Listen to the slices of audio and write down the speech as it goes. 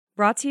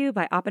Brought to you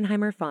by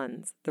Oppenheimer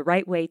Funds, the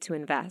right way to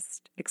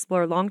invest.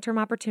 Explore long-term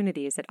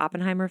opportunities at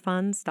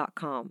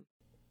oppenheimerfunds.com.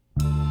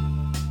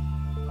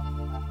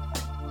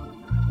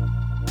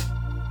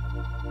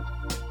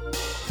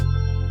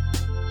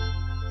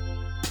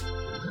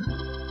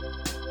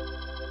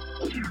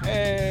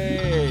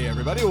 Hey,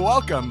 everybody.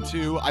 Welcome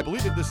to, I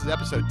believe that this is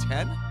episode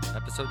 10?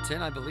 Episode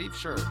 10, I believe,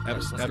 sure.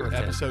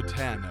 Episode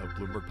 10 of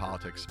Bloomberg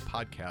Politics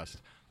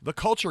podcast, The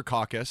Culture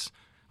Caucus.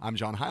 I'm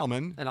John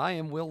Heilman. And I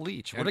am Will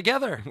Leach. We're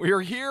together. We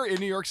are here in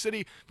New York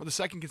City for the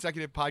second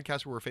consecutive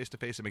podcast where we're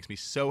face-to-face. It makes me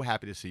so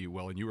happy to see you,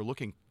 Will. And you were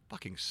looking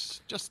fucking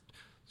just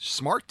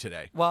smart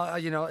today. Well,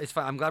 it's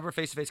fine. I'm glad we're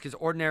face-to-face because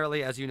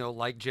ordinarily, as you know,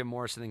 like Jim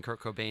Morrison and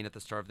Kurt Cobain at the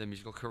start of their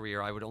musical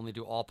career, I would only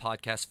do all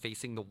podcasts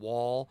facing the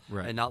wall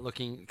and not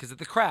looking, because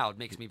the crowd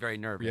makes me very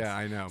nervous. Yeah,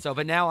 I know. So,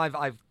 but now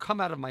I've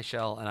come out of my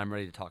shell and I'm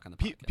ready to talk on the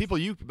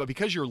podcast. But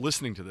because you're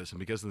listening to this and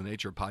because of the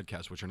nature of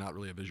podcasts, which are not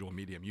really a visual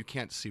medium, you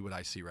can't see what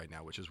I see right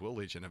now, which is Will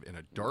Leach in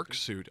a dark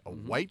suit, a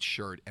white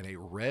shirt, and a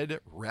red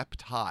rep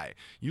tie.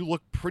 You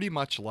look pretty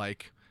much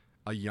like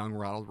a young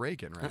Ronald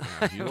Reagan right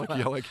now. You look,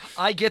 like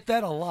I get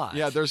that a lot.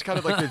 Yeah, there's kind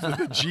of like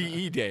the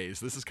GE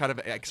days. This is kind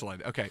of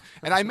excellent. Okay,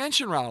 and I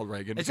mentioned Ronald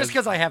Reagan. It's just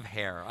because I have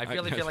hair. I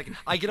really feel like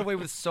I get away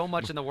with so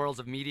much in the worlds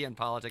of media and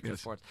politics and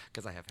sports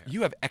because I have hair.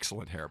 You have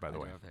excellent hair, by the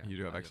way. You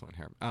do have excellent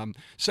hair.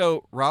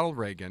 So Ronald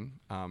Reagan,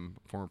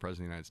 former president of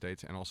the United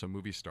States, and also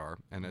movie star,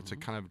 and it's a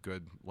kind of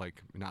good,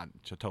 like, not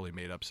a totally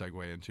made up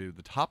segue into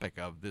the topic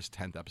of this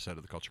 10th episode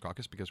of the Culture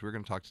Caucus, because we're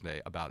going to talk today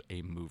about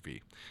a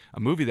movie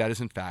that is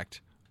in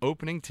fact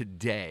opening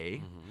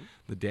today.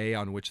 The day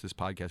on which this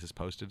podcast is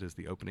posted is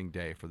the opening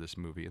day for this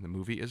movie, and the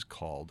movie is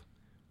called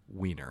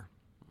Weiner.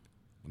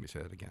 Let me say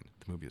that again.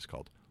 The movie is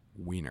called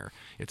Weiner.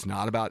 It's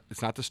not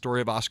the story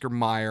of Oscar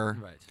Mayer.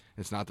 Right.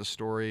 It's not the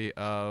story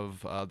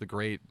of the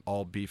great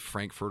all-beef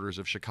Frankfurters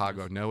of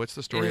Chicago. No, it's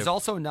the story. It is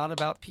also not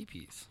about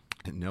peepees.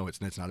 No, it's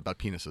not about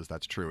penises.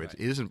 That's true. Right. It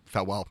isn't.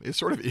 Well, it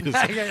sort of is.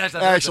 Yes,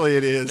 actually,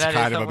 it is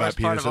kind of about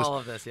penises. Part of all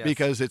of this, yes.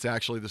 Because it's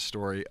actually the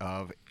story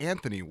of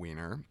Anthony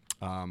Weiner,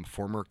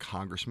 former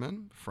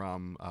congressman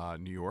from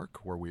New York,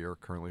 where we are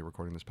currently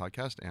recording this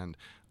podcast, and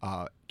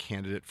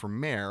candidate for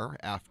mayor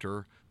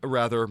after a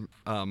rather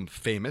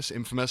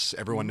infamous,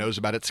 everyone knows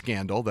about it,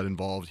 scandal that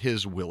involved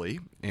his Willie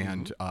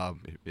and a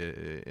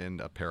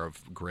pair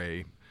of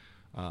gray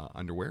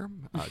underwear,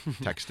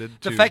 texted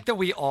the to... fact that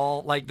we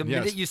all, like, the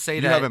minute you say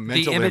that,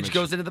 the image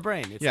goes into the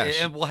brain.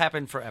 It will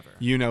happen forever.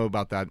 You know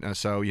about that.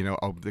 So,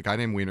 the guy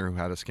named Weiner who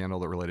had a scandal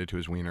that related to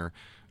his wiener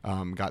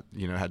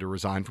had to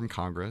resign from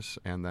Congress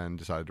and then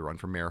decided to run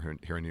for mayor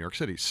here in New York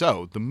City.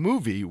 So the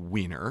movie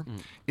Weiner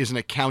is an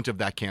account of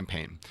that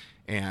campaign.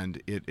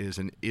 And it is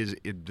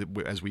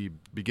as we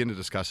begin to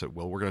discuss it,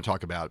 we're going to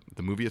talk about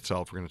the movie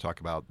itself. We're going to talk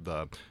about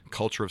the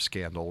culture of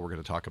scandal. We're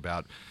going to talk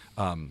about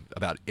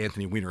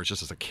Anthony Weiner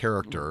just as a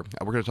character.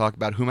 We're going to talk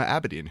about Huma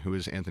Abedin, who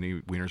is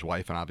Anthony Weiner's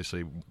wife and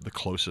obviously the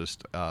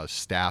closest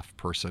staff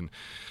person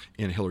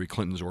in Hillary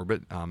Clinton's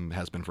orbit,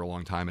 has been for a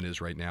long time and is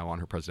right now on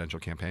her presidential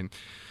campaign.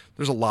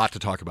 There's a lot to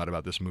talk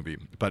about this movie,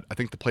 but I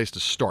think the place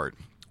to start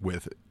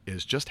with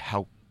is just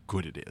how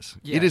good it is.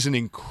 Yeah. It is an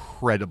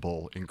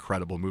incredible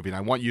movie, and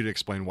I want you to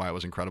explain why it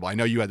was incredible. I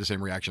know you had the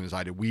same reaction as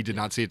I did. We did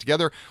not see it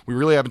together. We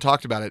really haven't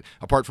talked about it,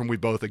 apart from we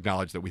both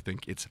acknowledge that we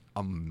think it's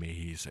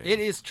amazing. It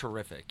is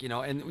terrific, and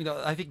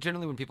I think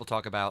generally when people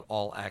talk about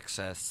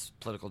all-access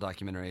political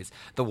documentaries,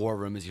 The War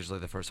Room is usually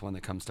the first one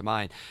that comes to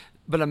mind.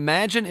 But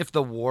imagine if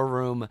The War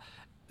Room,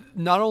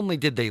 not only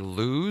did they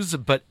lose,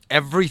 but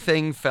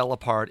everything fell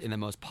apart in the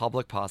most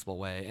public possible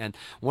way. And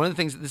one of the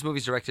things, this movie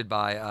is directed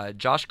by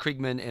Josh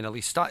Kriegman and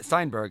Elise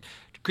Steinberg.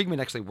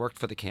 Kriegman actually worked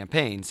for the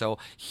campaign, so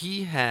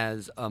he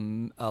has a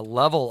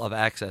level of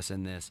access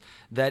in this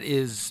that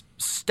is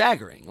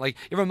staggering. Like,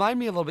 it reminded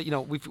me a little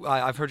bit.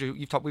 I've heard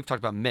we've talked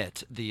about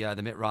Mitt, the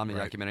Mitt Romney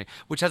documentary,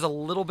 which has a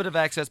little bit of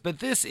access. But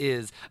this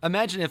is,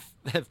 imagine if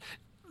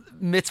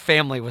Mitt's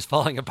family was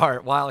falling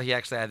apart while he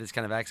actually had this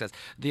kind of access.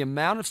 The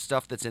amount of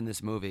stuff that's in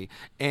this movie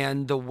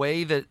and the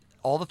way that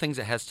all the things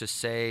it has to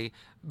say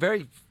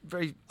very,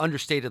 very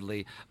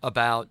understatedly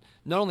about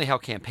not only how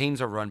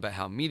campaigns are run, but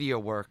how media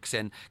works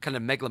and kind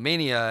of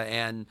megalomania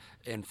and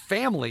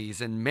families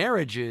and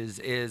marriages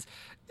is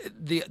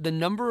the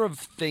number of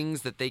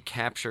things that they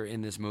capture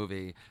in this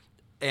movie.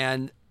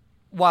 And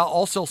while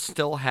also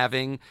still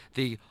having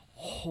the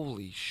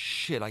holy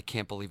shit, I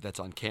can't believe that's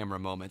on camera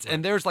moments.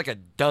 And there's like a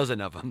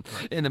dozen of them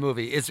in the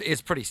movie.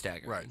 It's pretty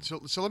staggering. Right. So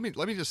let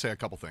me just say a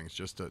couple things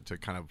just to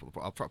kind of,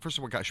 first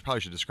of all, I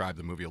probably should describe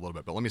the movie a little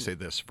bit, but let me say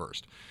this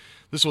first.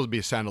 This will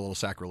sound a little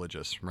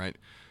sacrilegious, right?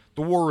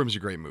 The War Room is a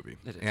great movie,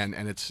 and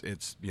it's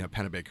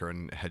Pennebaker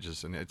and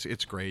Hedges, and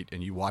it's great,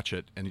 and you watch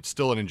it, and it's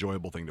still an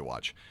enjoyable thing to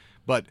watch.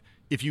 But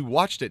if you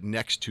watched it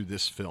next to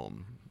this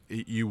film,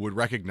 you would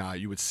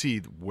see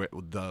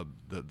the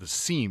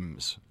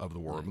seams of The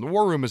War Room. The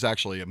War Room is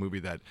actually a movie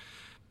that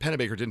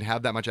Pennebaker didn't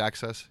have that much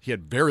access. He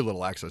had very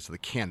little access to the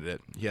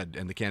candidate.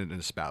 And the candidate and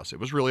his spouse. It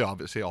was really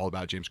obviously all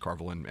about James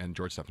Carville and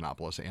George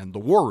Stephanopoulos and the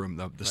war room,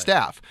 the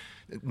staff.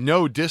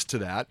 No diss to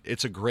that.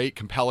 It's a great,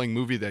 compelling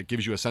movie that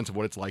gives you a sense of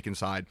what it's like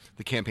inside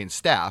the campaign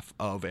staff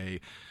of a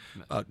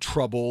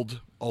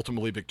troubled,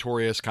 ultimately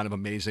victorious, kind of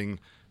amazing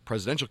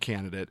presidential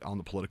candidate on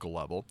the political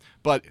level.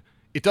 But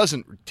it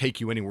doesn't take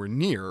you anywhere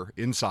near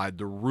inside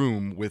the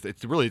room with it.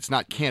 Really, it's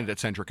not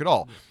candidate-centric at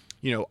all.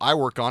 I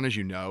work on, as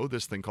you know,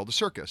 this thing called the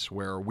circus,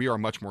 where we are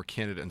much more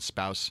candidate and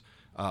spouse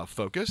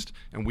focused,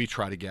 and we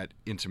try to get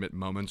intimate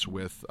moments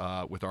with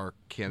our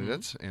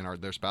candidates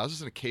and their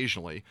spouses. And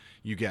occasionally,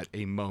 you get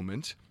a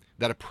moment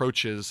that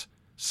approaches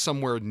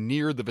somewhere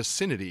near the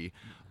vicinity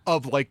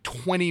of like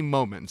 20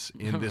 moments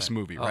in this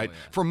movie, right? Yeah.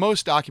 For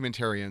most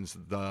documentarians,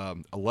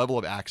 a level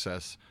of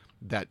access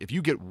that if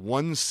you get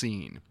one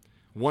scene,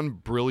 one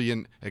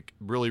brilliant,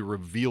 really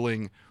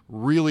revealing,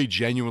 really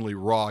genuinely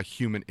raw,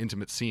 human,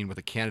 intimate scene with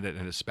a candidate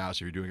and his spouse,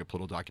 if you're doing a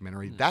political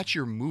documentary, that's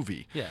your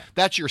movie. Yeah.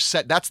 That's your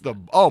set. That's the,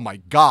 oh my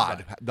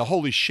God, the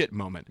holy shit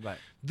moment. Right.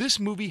 This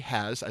movie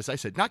has, as I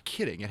said, not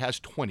kidding, it has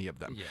 20 of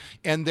them. Yeah.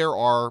 And there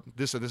are,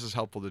 this is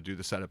helpful to do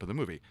the setup of the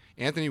movie.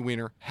 Anthony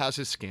Weiner has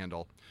his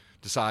scandal,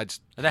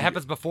 decides. And that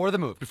happens before the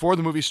movie. Before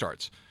the movie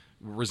starts,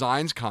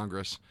 resigns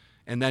Congress,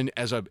 and then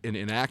as in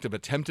an act of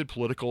attempted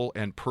political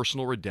and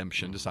personal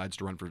redemption, decides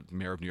to run for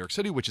mayor of New York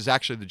City, which is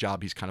actually the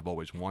job he's kind of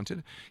always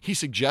wanted. He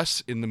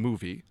suggests in the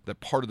movie that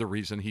part of the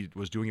reason he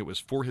was doing it was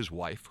for his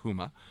wife,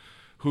 Huma,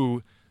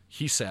 who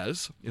he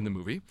says in the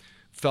movie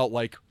felt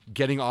like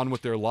getting on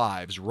with their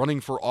lives,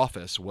 running for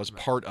office was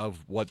part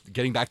of what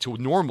getting back to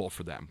normal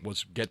for them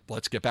was.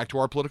 Let's get back to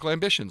our political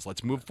ambitions.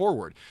 Let's move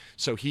forward.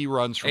 So he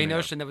runs for a mayor.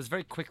 notion that was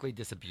very quickly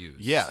disabused.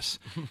 Yes,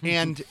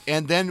 and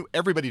then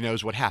everybody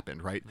knows what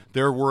happened, right?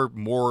 There were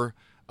more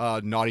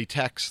naughty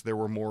texts. There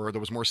was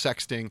more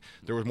sexting.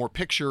 There was more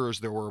pictures.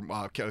 There were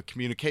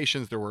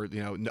communications. There were,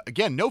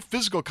 again, no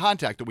physical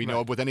contact that we know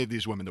of with any of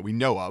these women that we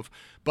know of,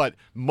 but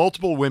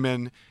multiple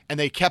women, and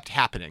they kept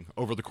happening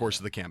over the course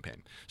of the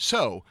campaign.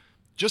 So,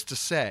 just to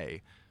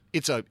say,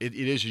 it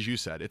is, as you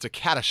said, it's a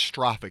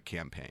catastrophic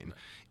campaign.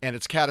 And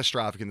it's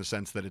catastrophic in the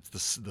sense that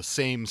it's the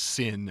same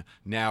sin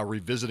now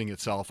revisiting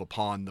itself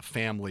upon the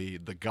family,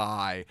 the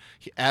guy,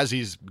 as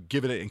he's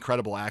given it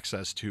incredible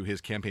access to his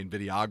campaign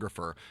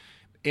videographer.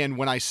 And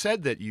when I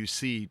said that you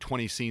see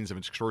 20 scenes of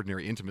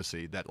extraordinary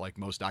intimacy that like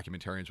most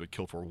documentarians would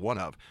kill for one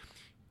of,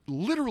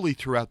 literally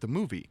throughout the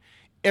movie,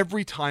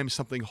 every time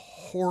something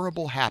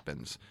horrible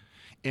happens,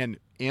 and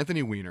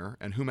Anthony Weiner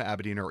and Huma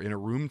Abedin are in a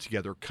room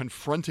together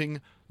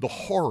confronting the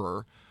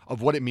horror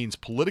of what it means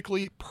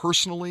politically,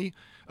 personally,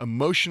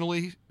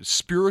 emotionally,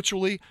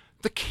 spiritually,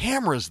 the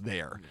camera's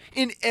there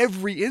in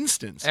every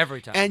instance.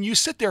 Every time. And you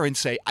sit there and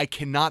say, I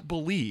cannot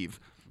believe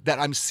that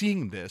I'm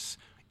seeing this.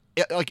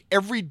 Like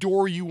every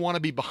door you want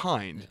to be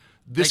behind,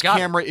 this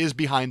camera is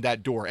behind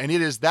that door. And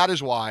that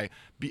is why,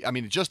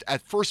 just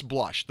at first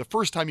blush, the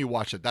first time you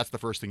watch it, that's the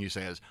first thing you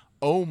say is,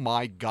 oh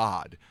my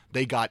God,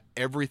 they got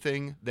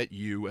everything that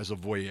you as a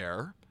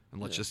voyeur,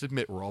 and let's just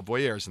admit we're all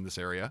voyeurs in this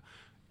area,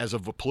 as a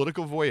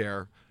political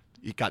voyeur,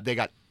 they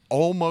got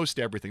almost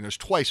everything. There's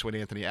twice when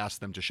Anthony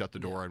asked them to shut the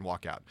door and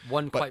walk out.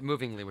 Quite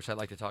movingly, which I'd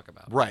like to talk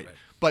about. Right.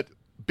 But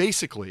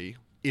basically,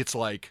 it's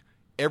like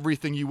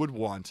everything you would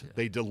want,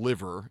 they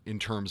deliver in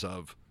terms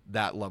of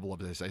that level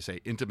of, as I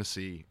say,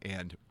 intimacy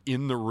and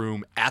in the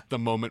room at the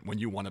moment when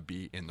you want to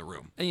be in the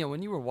room. And when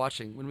we were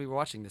watching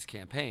this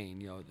campaign,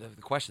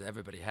 the question that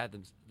everybody had,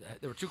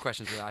 there were two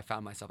questions that I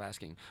found myself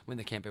asking when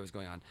the campaign was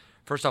going on.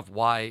 First off,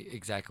 why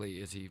exactly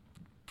is he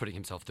putting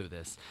himself through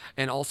this?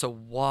 And also,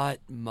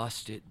 what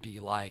must it be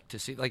like to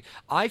see? Like,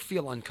 I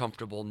feel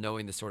uncomfortable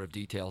knowing the sort of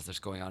details that's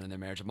going on in their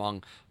marriage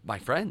among my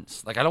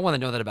friends. Like, I don't want to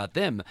know that about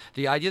them.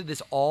 The idea that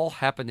this all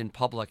happened in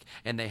public,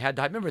 and they had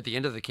to, I remember at the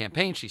end of the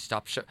campaign, she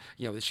stopped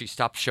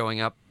showing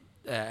up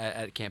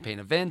at campaign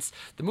events.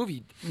 The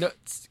movie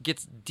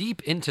gets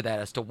deep into that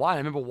as to why. I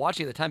remember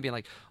watching at the time being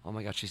like, oh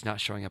my God, she's not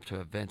showing up to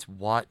events.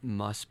 What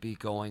must be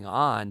going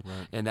on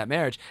in that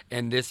marriage?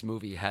 And this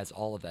movie has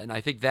all of that. And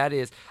I think that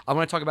is, I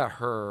want to talk about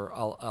her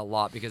a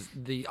lot, because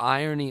the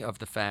irony of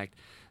the fact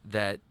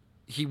that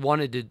he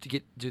wanted to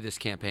do this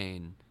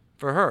campaign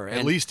for her.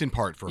 At least in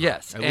part for her.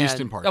 Yes. At least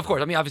in part. Of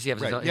course. I mean, obviously, he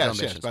has his own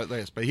Yes,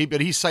 ambitions.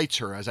 but he cites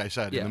her, as I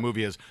said, in the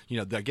movie as,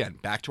 again,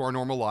 back to our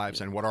normal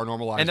lives and what our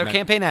normal lives and they're meant.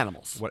 campaign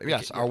animals.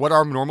 What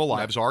our normal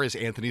lives are is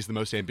Anthony's the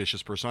most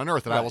ambitious person on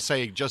earth. And I will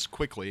say just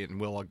quickly,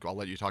 and I'll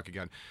let you talk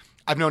again,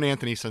 I've known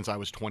Anthony since I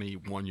was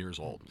 21 years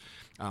old.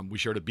 We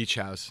shared a beach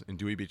house in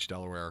Dewey Beach,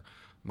 Delaware,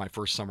 my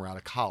first summer out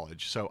of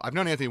college. So I've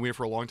known Anthony Weiner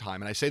for a long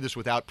time, and I say this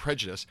without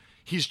prejudice.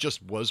 He's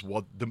just was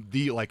what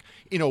the like,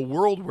 in a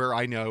world where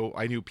I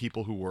knew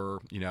people who were,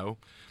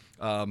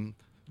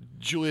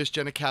 Julius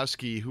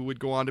Janikowski, who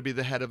would go on to be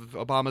the head of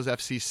Obama's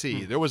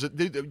FCC. There was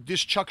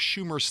this Chuck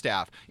Schumer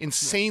staff,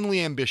 insanely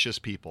ambitious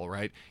people,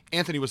 right?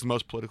 Anthony was the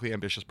most politically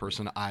ambitious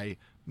person I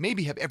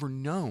maybe have ever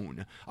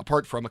known,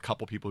 apart from a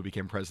couple people who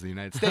became president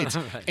of the United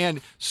States. And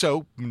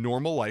so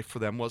normal life for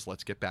them was,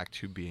 let's get back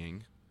to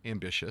being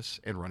ambitious,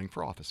 and running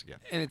for office again.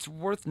 And it's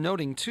worth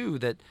noting, too,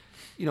 that,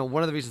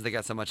 one of the reasons they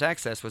got so much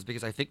access was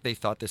because I think they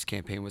thought this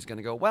campaign was going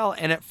to go well.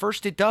 And at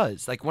first it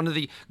does. Like, one of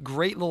the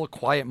great little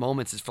quiet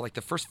moments is for like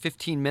the first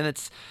 15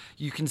 minutes,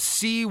 you can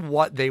see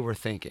what they were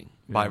thinking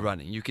by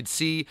running. You could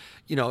see,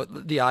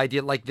 the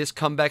idea, like this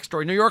comeback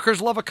story. New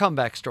Yorkers love a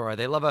comeback story.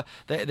 They love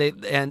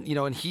and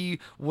he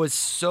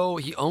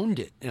owned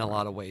it in a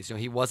lot of ways.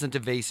 He wasn't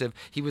evasive.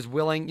 He was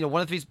willing,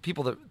 one of these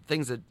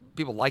things that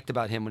people liked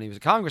about him when he was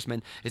a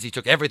congressman is he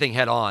took everything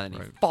head on and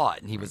he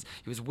fought and he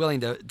was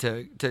willing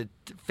to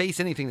face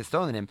anything that's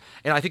thrown at him.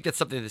 And I think that's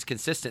something that's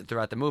consistent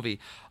throughout the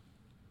movie,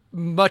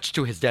 much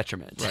to his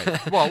detriment.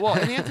 Right. Well,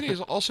 and Anthony is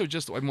also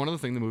one of the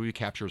things the movie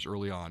captures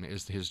early on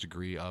is his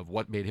degree of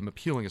what made him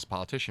appealing as a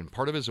politician.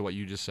 Part of it is what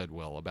you just said,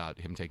 Will,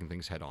 about him taking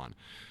things head on.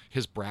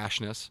 His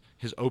brashness,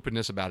 his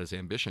openness about his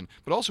ambition,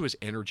 but also his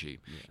energy.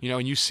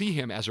 And you see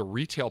him as a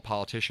retail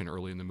politician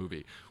early in the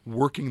movie,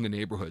 working in the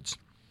neighborhoods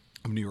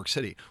of New York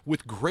City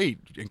with great,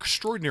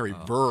 extraordinary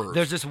verve.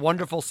 There's this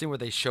wonderful scene where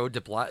they show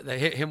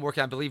him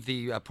working, I believe,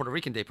 the Puerto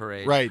Rican Day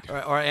Parade. Right.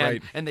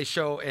 And they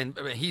show, and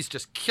he's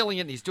just killing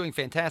it, and he's doing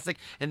fantastic,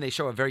 and they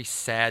show a very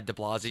sad de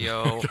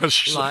Blasio.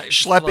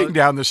 Schlepping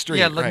down the street.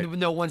 Yeah,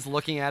 no one's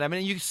looking at him,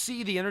 and you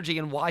see the energy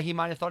and why he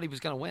might have thought he was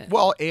going to win.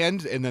 Well,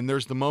 and then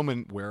there's the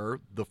moment where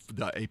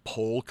a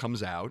poll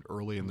comes out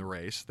early in the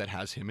race that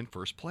has him in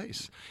first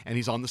place, and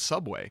he's on the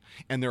subway,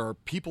 and there are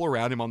people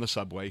around him on the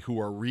subway who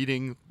are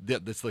reading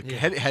this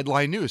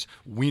headline news.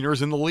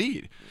 Weiner's in the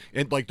lead,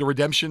 and like the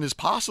redemption is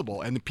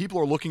possible, and the people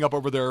are looking up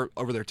over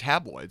their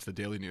tabloids, the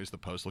Daily News, the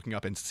Post, looking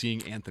up and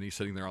seeing Anthony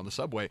sitting there on the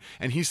subway,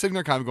 and he's sitting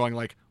there kind of going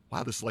like,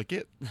 wow, this is like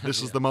it.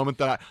 This is the moment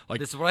that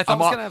this is what I thought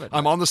was going to happen.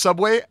 I'm on the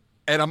subway.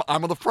 And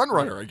I'm the front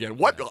runner again.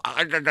 What?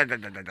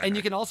 And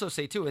you can also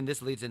say, too, and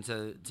this leads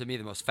into, to me,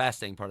 the most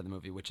fascinating part of the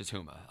movie, which is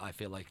Huma. I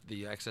feel like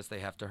the access they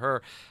have to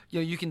her.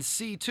 You can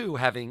see, too,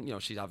 having,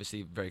 she's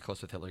obviously very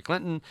close with Hillary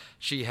Clinton.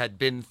 She had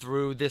been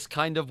through this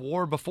kind of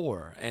war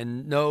before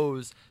and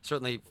knows,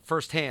 certainly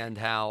firsthand,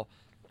 how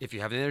if you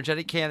have an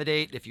energetic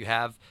candidate,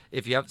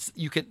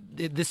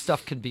 this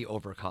stuff can be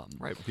overcome.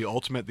 Right. The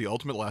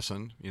ultimate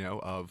lesson,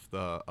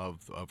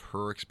 of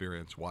her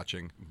experience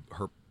watching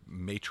her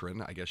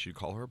matron, I guess you'd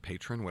call her,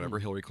 patron, whatever,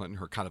 Hillary Clinton,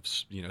 her kind of,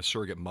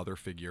 surrogate mother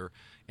figure,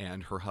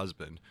 and her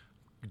husband,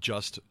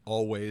 just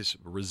always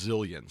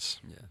resilience.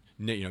 Yeah.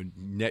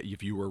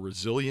 If you are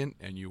resilient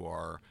and you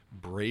are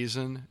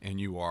brazen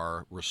and you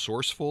are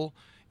resourceful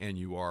and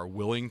you are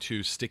willing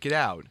to stick it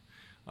out,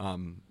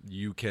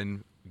 you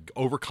can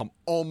overcome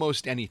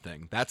almost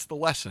anything. That's the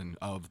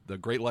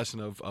great lesson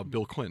of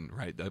Bill Clinton,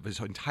 right, of his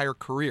entire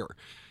career.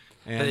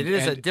 But it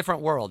is a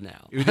different world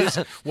now. It is.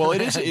 Well,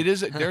 it is. It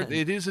is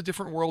a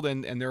different world,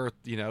 and there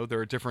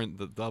are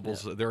different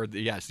levels.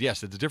 Yeah.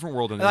 Yes, it's a different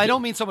world. And I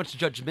don't mean so much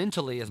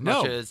judgmentally as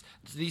much as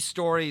these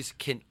stories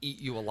can eat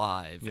you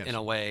alive in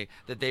a way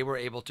that they were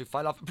able to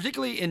fight off,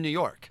 particularly in New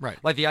York. Right.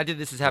 Like the idea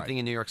this is happening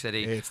in New York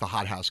City. It's the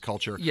hothouse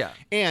culture. Yeah.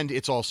 And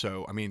it's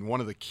also, one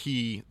of the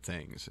key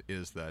things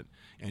is that,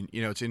 and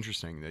it's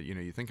interesting that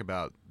you think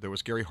about, there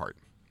was Gary Hart,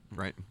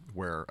 right,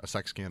 where a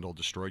sex scandal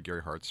destroyed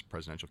Gary Hart's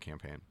presidential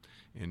campaign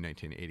in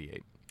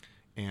 1988.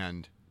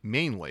 And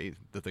mainly,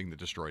 the thing that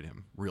destroyed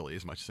him, really,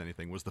 as much as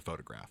anything, was the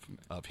photograph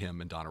of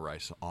him and Donna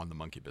Rice on the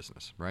monkey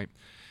business, right?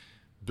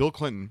 Bill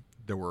Clinton,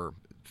 there were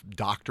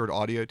doctored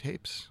audio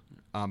tapes,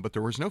 but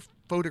there was no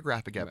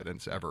photographic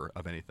evidence ever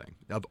of anything.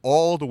 Of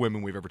all the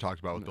women we've ever talked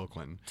about with Bill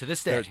Clinton, to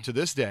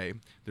this day,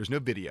 there's no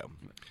video.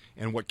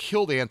 And what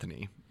killed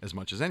Anthony, as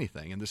much as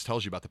anything, and this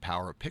tells you about the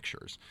power of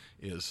pictures,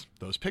 is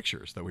those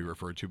pictures that we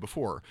referred to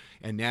before.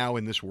 And now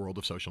in this world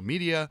of social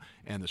media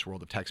and this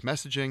world of text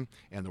messaging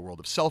and the world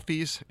of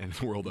selfies and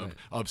the world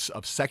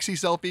of sexy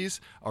selfies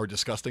or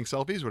disgusting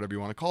selfies, whatever you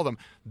want to call them,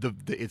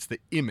 it's the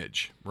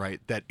image,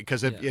 right? That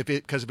because if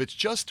it's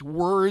just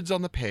words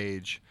on the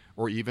page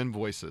or even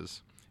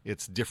voices,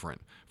 it's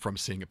different from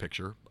seeing a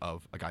picture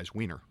of a guy's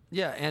wiener.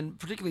 Yeah, and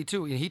particularly,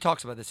 too, he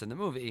talks about this in the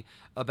movie,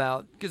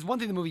 because one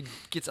thing the movie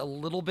gets a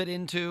little bit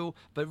into,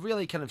 but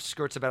really kind of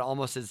skirts about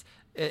almost as,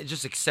 it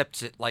just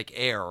accepts it like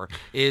air,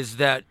 is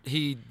that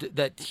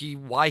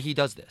why he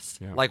does this.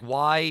 Yeah. Like,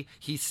 why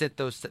he sent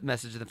those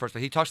messages in the first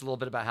place. He talks a little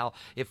bit about how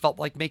it felt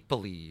like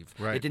make-believe.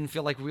 Right. It didn't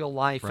feel like real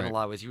life in a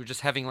lot of ways. You were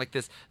just having like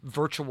this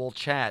virtual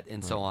chat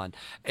and so on.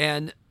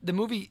 And the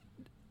movie...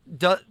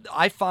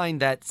 I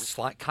find that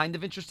kind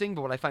of interesting,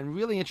 but what I find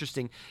really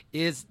interesting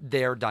is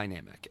their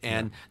dynamic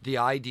and the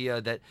idea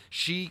that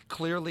she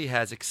clearly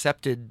has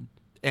accepted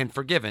and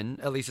forgiven,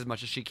 at least as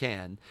much as she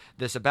can,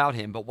 this about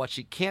him. But what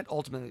she can't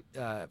ultimately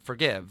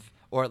forgive,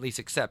 or at least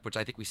accept, which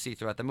I think we see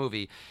throughout the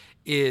movie,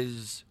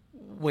 is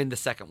when the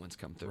second ones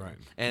come through. Right.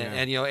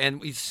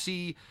 And we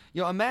see,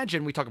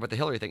 imagine, we talk about the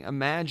Hillary thing.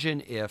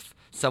 Imagine if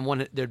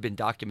there'd been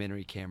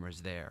documentary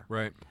cameras there.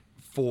 Right.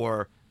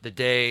 For the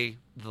day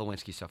the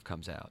Lewinsky stuff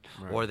comes out,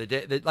 or the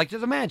day,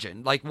 just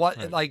imagine, like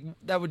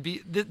that would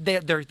be.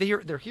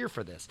 They're here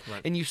for this,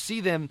 and you see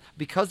them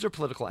because they're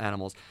political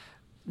animals,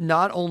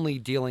 not only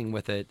dealing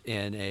with it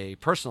in a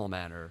personal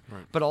manner,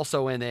 but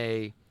also in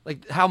a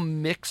like how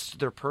mixed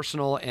their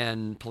personal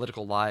and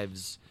political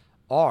lives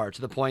are,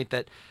 to the point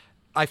that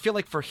I feel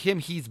like for him,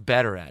 he's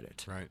better at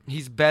it. Right.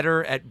 He's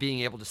better at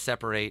being able to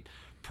separate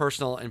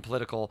personal and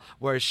political,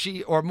 whereas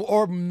she, or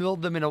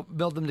meld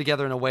them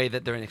together in a way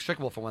that they're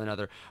inextricable from one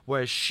another.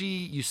 Whereas she,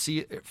 you see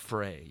it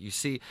fray. You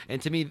see,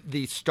 and to me,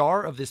 the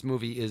star of this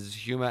movie is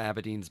Huma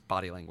Abedin's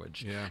body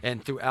language. Yeah.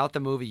 And throughout the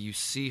movie, you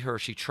see her.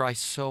 She tries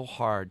so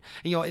hard.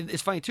 And,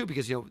 it's funny too,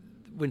 because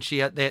when he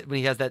has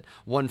that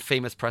one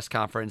famous press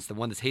conference, the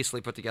one that's hastily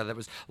put together that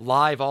was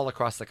live all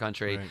across the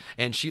country, right.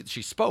 and she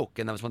spoke,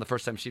 and that was one of the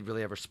first times she'd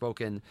really ever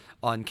spoken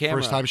on camera.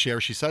 First time she'd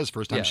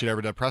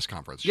ever did a press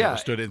conference. She ever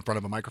stood in front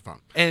of a microphone.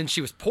 And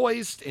she was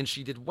poised, and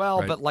she did well,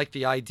 right. but like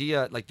the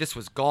idea, like this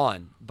was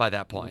gone by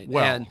that point.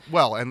 And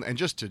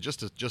just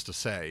to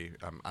say,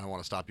 I don't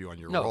want to stop you on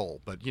your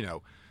role, but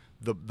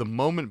the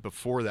moment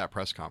before that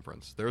press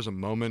conference, there's a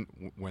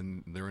moment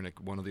when they're in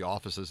one of the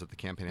offices at the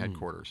campaign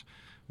headquarters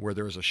where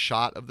there is a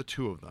shot of the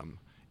two of them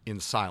in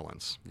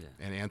silence,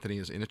 and Anthony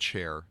is in a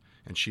chair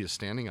and she is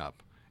standing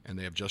up, and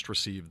they have just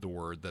received the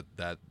word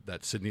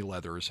that Sydney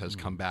Leathers has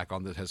come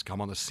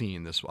on the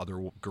scene. This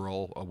other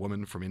girl, a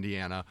woman from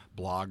Indiana,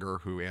 blogger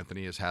who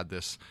Anthony has had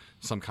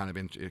some kind of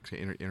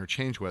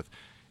interchange with.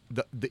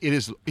 It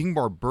is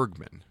Ingmar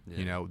Bergman.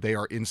 They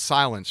are in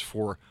silence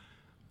for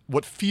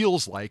what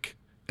feels like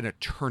an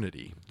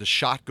eternity. The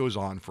shot goes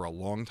on for a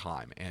long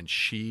time, and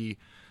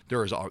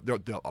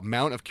the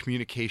amount of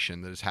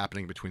communication that is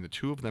happening between the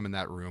two of them in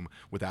that room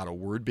without a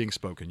word being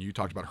spoken. You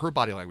talked about her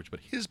body language, but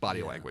his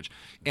body language,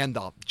 and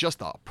just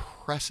the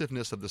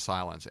oppressiveness of the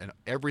silence, and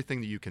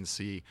everything that you can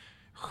see,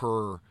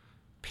 her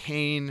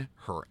pain,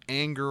 her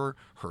anger,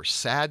 her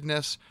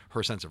sadness,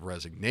 her sense of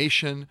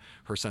resignation,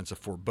 her sense of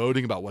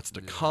foreboding about what's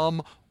to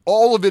come.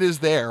 All of it is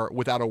there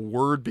without a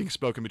word being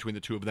spoken between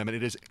the two of them. And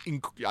it is,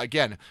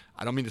 again,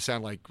 I don't mean to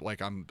sound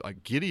like I'm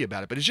giddy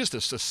about it, but it's just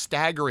a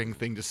staggering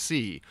thing to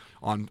see.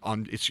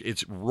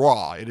 It's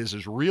raw. It is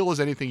as real as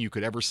anything you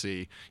could ever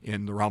see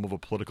in the realm of a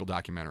political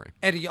documentary.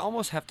 And you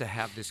almost have to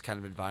have this kind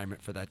of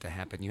environment for that to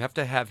happen. You have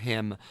to have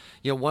him,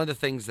 one of the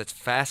things that's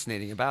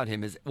fascinating about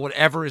him is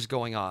whatever is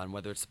going on,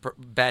 whether it's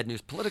bad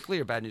news politically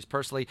or bad news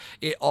personally,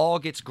 it all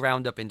gets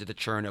ground up into the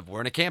churn of,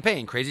 we're in a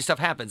campaign, crazy stuff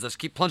happens, let's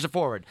keep plunging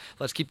forward,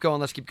 let's keep going,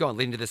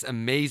 leading to this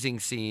amazing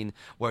scene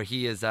where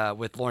he is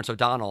with Lawrence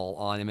O'Donnell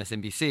on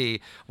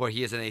MSNBC, where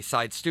he is in a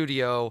side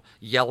studio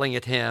yelling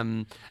at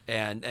him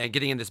and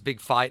getting in this big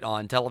fight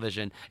on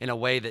television in a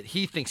way that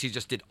he thinks he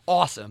just did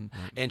awesome,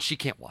 and she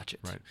can't watch it.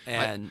 Right.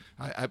 And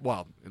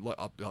I'll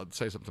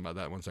say something about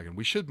that in 1 second.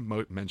 We should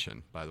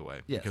mention, by the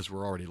way, because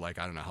we're already I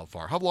don't know how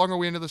far. How long are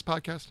we into this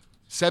podcast?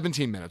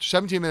 17 minutes.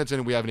 17 minutes in,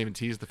 and we haven't even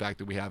teased the fact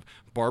that we have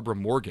Barbara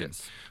Morgan,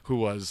 who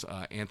was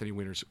Anthony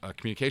Weiner's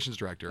communications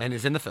director. And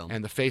is in the film.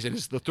 And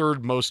is the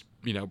third most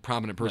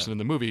prominent person in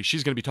the movie.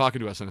 She's going to be talking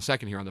to us in a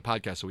second here on the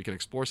podcast, so we can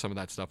explore some of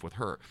that stuff with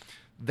her.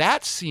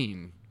 That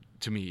scene,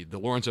 to me, the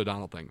Lawrence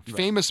O'Donnell thing,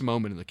 famous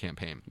moment in the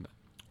campaign,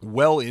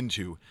 well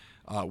into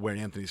where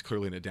Anthony's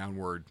clearly in a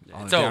downward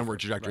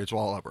trajectory. It's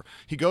all over.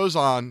 He goes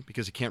on,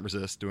 because he can't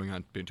resist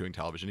doing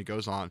television, he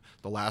goes on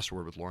The Last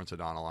Word with Lawrence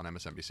O'Donnell on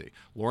MSNBC.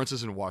 Lawrence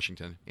is in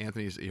Washington.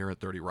 Anthony's here at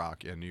 30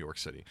 Rock in New York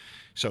City.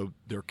 So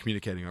they're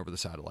communicating over the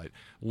satellite.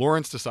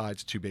 Lawrence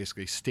decides to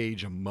basically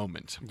stage a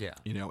moment,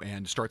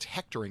 and starts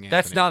hectoring Anthony.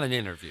 That's not an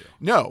interview.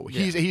 No.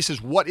 He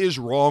says, what is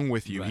wrong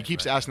with you? He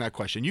keeps asking that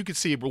question. You could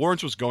see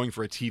Lawrence was going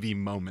for a TV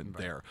moment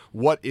there.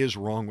 What is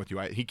wrong with you?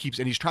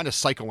 He's trying to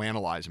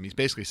psychoanalyze him. He's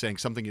basically saying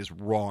something is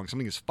wrong.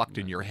 Something is fucked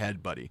in your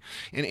head, buddy.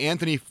 And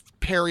Anthony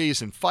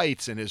parries and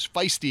fights and is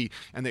feisty,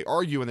 and they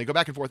argue and they go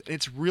back and forth. And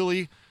it's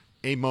really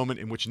a moment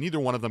in which neither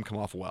one of them come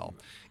off well.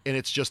 And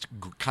it's just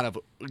kind of...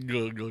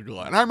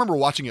 And I remember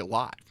watching it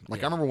live. I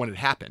remember when it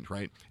happened,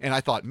 right? And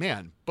I thought,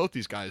 man, both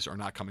these guys are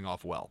not coming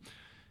off well.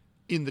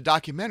 In the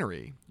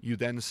documentary, you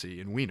then see,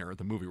 in Weiner,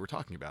 the movie we're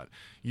talking about,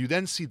 you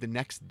then see the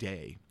next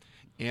day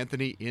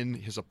Anthony in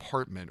his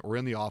apartment or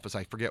in the office,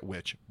 I forget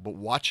which, but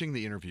watching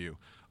the interview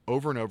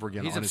over and over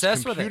again on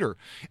his computer,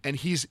 and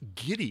he's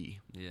giddy.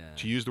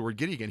 To use the word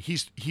giddy again,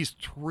 he's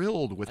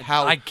thrilled with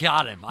how I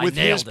got him. with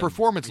his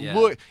performance.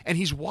 Look, and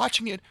he's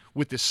watching it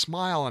with this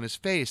smile on his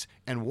face,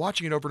 and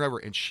watching it over and over.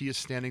 And she is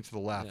standing to the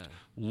left,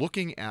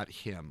 looking at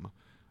him,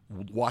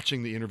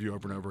 watching the interview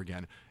over and over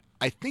again.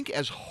 I think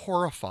as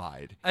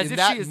horrified in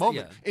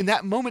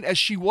that moment as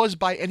she was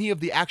by any of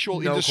the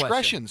actual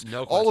indiscretions,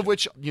 all of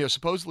which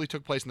supposedly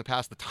took place in the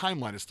past. The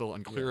timeline is still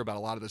unclear about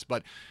a lot of this,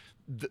 but.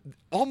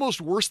 Almost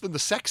worse than the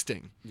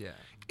sexting.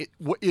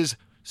 What is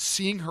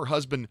seeing her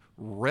husband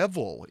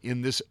revel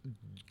in this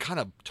kind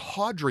of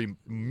tawdry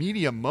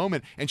media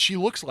moment, and she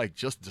looks like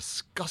just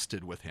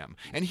disgusted with him,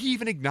 and he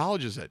even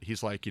acknowledges it.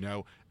 He's like,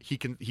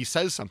 he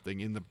says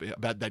something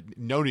about that,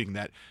 noting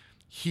that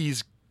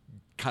he's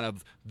kind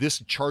of,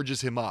 this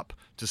charges him up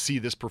to see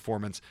this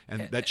performance,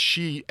 and that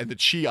she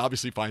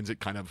obviously finds it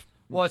kind of.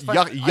 Well, it's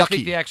yucky. I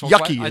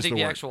think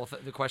the actual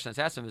the question that's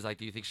asked him is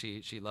do you think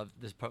she loves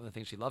this? Part of the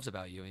things she loves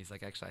about you, and he's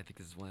like, actually, I think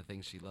this is one of the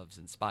things she loves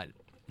in spite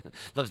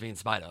loves me in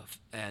spite of,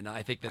 and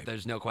I think that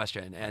there's no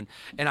question. And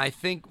I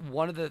think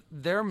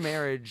their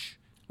marriage,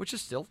 which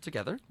is still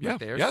together, Yeah, like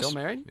they are yes, still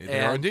married.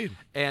 they are indeed.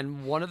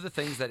 And one of the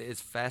things that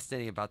is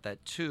fascinating about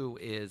that too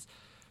is,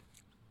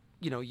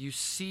 you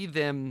see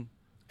them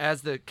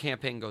as the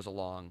campaign goes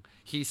along.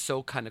 He's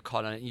so kind of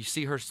caught on it. And you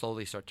see her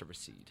slowly start to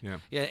recede.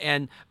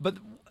 Yeah. But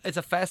it's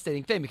a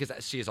fascinating thing because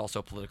she is also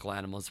a political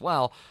animal as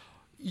well.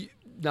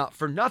 Not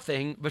for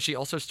nothing, but she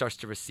also starts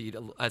to recede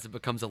as it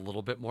becomes a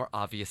little bit more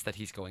obvious that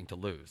he's going to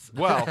lose.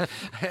 Well,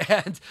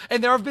 and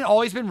there have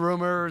always been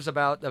rumors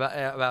about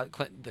the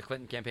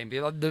Clinton campaign,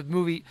 the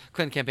movie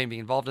Clinton campaign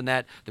being involved in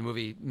that. The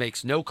movie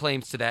makes no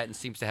claims to that and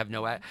seems to have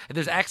no.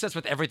 There's access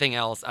with everything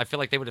else. I feel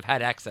like they would have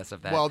had access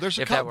of that. Well, there's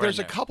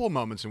a couple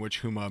moments in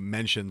which Huma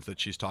mentions that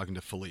she's talking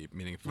to Philippe,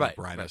 meaning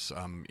Philippe Reines.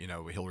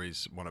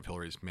 One of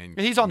Hillary's main.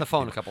 He's on the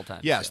phone a couple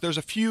times. Yes, there's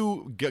a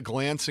few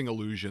glancing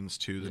allusions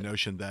to the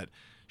notion that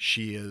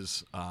she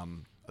is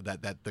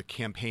that the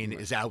campaign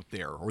is out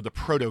there, or the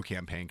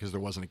proto-campaign, because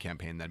there wasn't a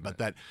campaign then, but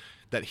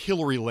that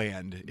Hillary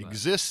Land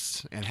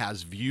exists and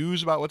has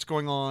views about what's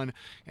going on,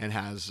 and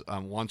has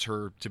wants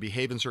her to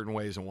behave in certain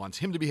ways and wants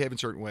him to behave in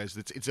certain ways.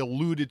 It's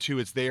alluded to.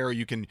 It's there.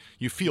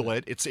 You feel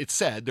it. It's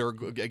said.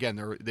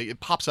 It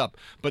pops up,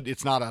 but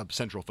it's not a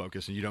central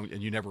focus, and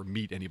you never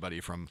meet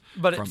anybody from.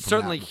 But from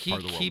certainly that he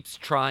part of the world. keeps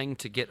trying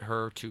to get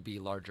her to be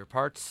larger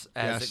parts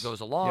as it goes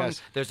along.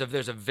 Yes.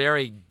 There's a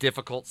very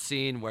difficult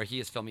scene where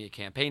he is filming a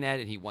campaign ad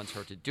and he wants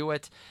her to do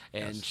it,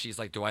 and she's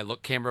like, "Do I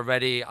look camera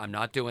ready? I'm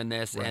not doing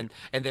this." Right.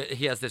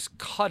 He has this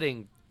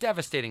cutting,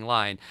 devastating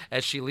line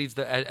as she leaves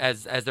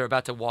as they're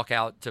about to walk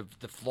out to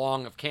the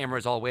throng of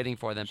cameras all waiting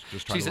for them.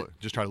 Just try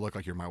to look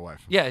like you're my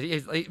wife. Yeah,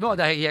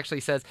 he actually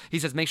says,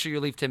 make sure you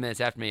leave 10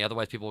 minutes after me,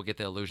 otherwise people will get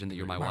the illusion that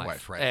you're my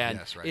wife. Right? And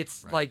yes, right.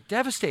 it's right. like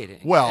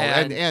devastating. Well,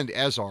 and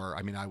as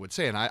I would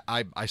say, and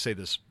I say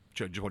this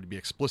just want to be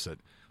explicit.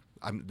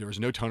 There is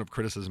no tone of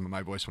criticism in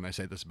my voice when I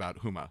say this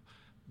about Huma,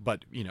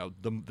 but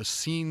the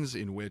scenes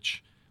in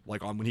which,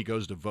 like when he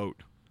goes to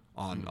vote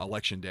on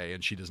election day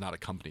and she does not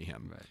accompany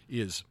him,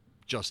 is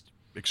just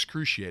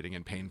excruciating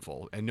and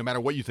painful. And no matter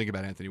what you think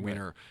about Anthony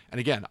Weiner, and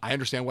again, I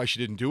understand why she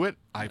didn't do it.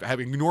 I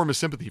have enormous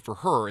sympathy for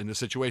her in this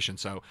situation,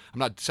 so I'm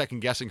not second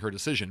guessing her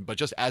decision, but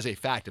just as a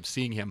fact of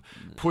seeing him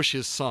push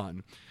his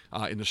son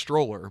in the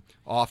stroller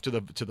off to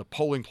the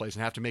polling place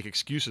and have to make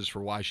excuses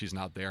for why she's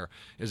not there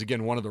is,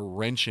 again, one of the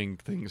wrenching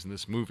things in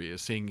this movie,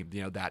 is seeing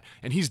that,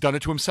 and he's done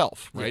it to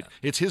himself, right?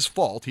 Yeah. It's his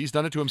fault. He's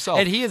done it to himself,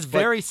 and he is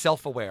very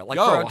self-aware. Like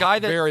for a guy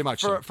that very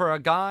much for a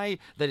guy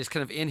that is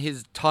kind of in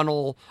his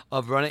tunnel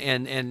of running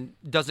and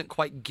doesn't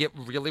quite get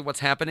really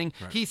what's happening,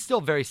 he's still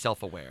very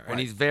self-aware,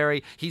 and he's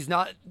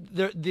not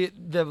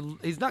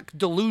he's not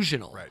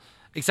delusional. Right.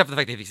 Except for the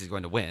fact that he thinks he's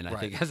going to win, I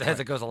think,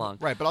 as it goes along.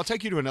 Right, but I'll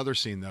take you to another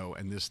scene, though,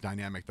 in this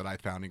dynamic that I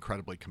found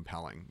incredibly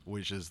compelling,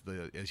 which is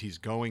as he's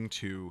going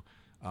to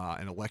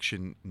an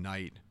election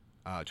night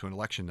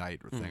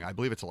thing. I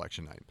believe it's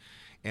election night.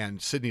 And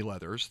Sydney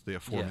Leathers, the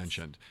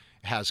aforementioned,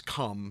 has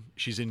come.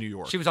 She's in New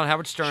York. She was on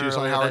Howard Stern. She was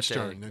on Howard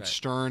Stern. Day. And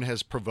Stern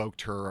has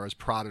provoked her, or has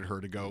prodded her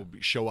to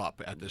show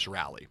up at this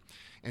rally.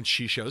 And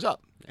she shows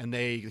up, and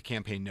the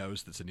campaign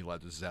knows that Sydney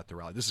Leathers is at the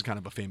rally. This is kind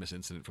of a famous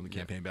incident from the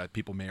campaign, but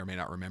people may or may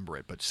not remember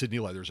it. But Sydney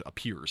Leathers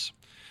appears,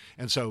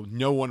 and so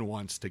no one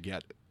wants to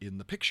get in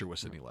the picture with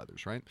Sydney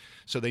Leathers, right?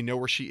 So they know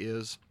where she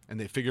is, and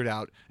they figured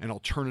out an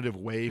alternative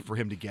way for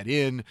him to get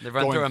in. They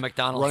run through a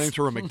McDonald's. Running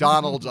through a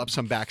McDonald's, up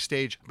some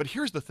backstage. But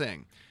here's the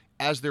thing.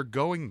 As they're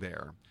going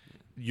there,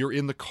 you're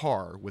in the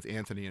car with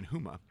Anthony and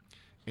Huma,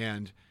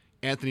 and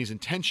Anthony's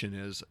intention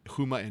is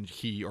Huma and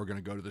he are going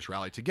to go to this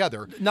rally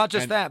together. Not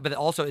just that, but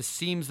also it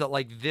seems that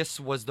this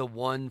was the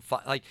one.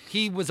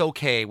 He was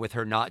okay with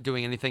her not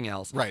doing anything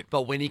else. Right.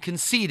 But when he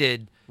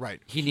conceded,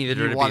 he needed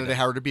her to be there. He wanted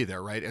her to be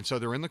there, right? And so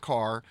they're in the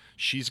car.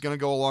 She's going to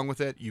go along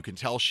with it. You can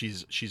tell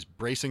she's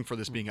bracing for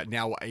this being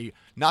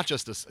not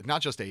just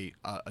a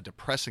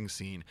depressing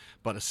scene,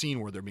 but a scene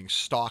where they're being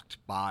stalked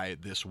by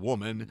this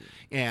woman,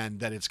 and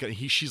that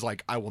she's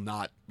like, I will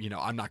not.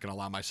 I'm not going to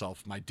allow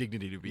my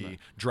dignity to be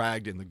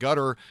dragged in the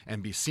gutter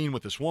and be seen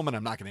with this woman.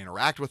 I'm not going to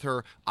interact with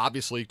her.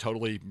 Obviously,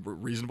 totally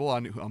reasonable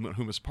on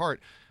Huma's part,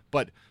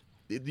 but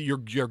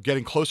you're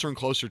getting closer and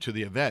closer to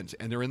the event,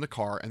 and they're in the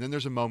car, and then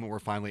there's a moment where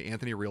finally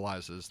Anthony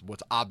realizes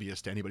what's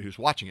obvious to anybody who's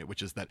watching it,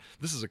 which is that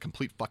this is a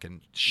complete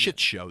fucking shit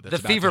show. That's the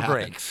about fever to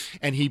happen. breaks,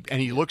 and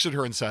he looks at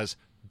her and says,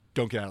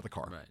 "Don't get out of the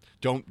car. Right.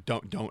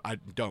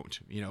 Don't.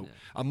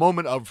 A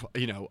moment of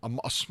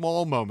a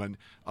small moment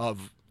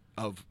of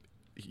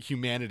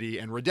humanity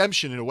and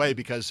redemption in a way,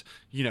 because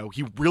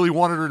he really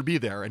wanted her to be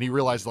there, and he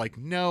realized,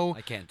 no,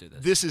 I can't do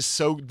this.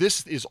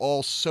 This is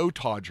all so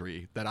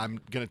tawdry that I'm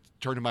gonna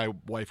turn to my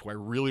wife, who I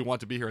really want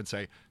to be here, and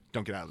say,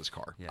 don't get out of this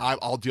car. Yeah.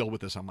 I'll deal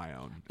with this on my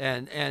own.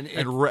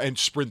 And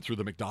sprint through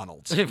the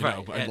McDonald's.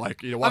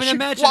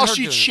 While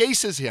she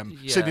chases him,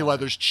 Yeah. Sydney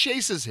Leathers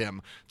chases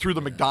him through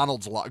the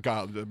McDonald's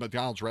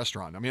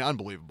restaurant. I mean,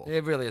 unbelievable.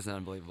 It really is an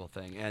unbelievable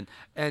thing.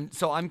 And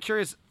so I'm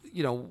curious,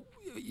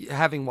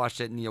 having watched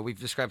it, and we've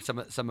described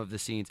some of the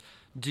scenes.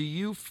 Do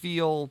you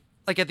feel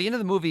like at the end of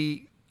the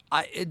movie,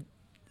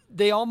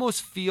 they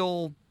almost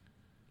feel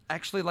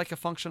actually like a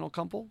functional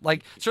couple.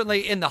 Like,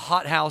 certainly in the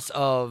hothouse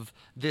of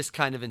this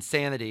kind of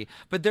insanity,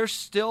 but there's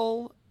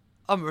still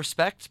a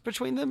respect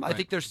between them. I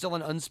think there's still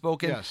an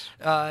unspoken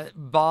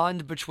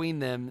bond between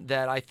them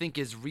that I think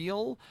is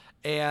real,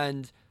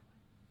 and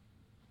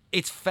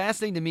it's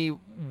fascinating to me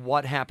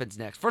what happens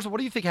next. First of all, what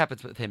do you think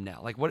happens with him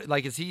now? Like, what?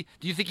 Like, is he?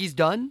 Do you think he's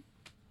done?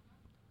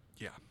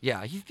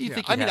 Yeah. You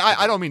think? I mean,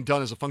 I don't mean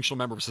done as a functional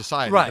member of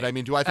society, right? But I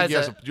mean, do I think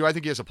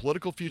he has a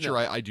political future? No.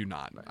 I do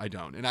not. I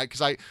don't. And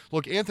because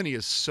look, Anthony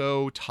is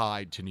so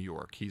tied to New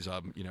York. He's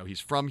he's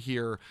from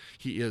here.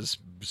 He is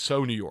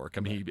so New York.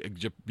 I mean,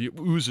 he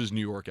oozes New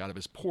York out of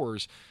his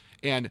pores,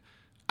 and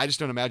I just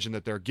don't imagine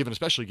that they're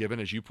especially given,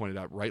 as you pointed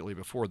out rightly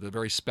before, the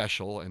very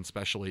special and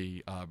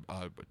especially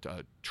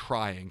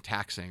trying,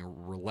 taxing,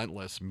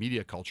 relentless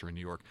media culture in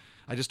New York.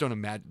 I just don't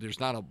imagine. There's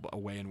not a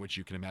way in which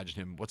you can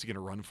imagine him. What's he going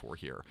to run for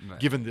here,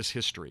 given this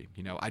history?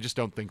 I just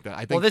don't think that. I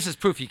think. Well, this is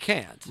proof he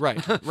can't. Right.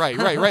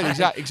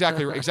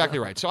 Exactly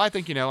right. So I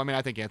think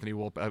I think Anthony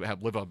will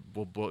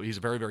he's a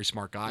very, very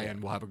smart guy,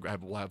 and we'll have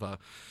a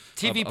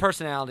TV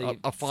personality.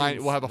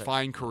 We'll have a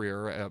fine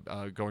career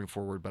going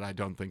forward, but I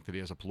don't think that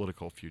he has a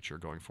political future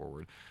going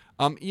forward.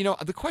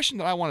 The question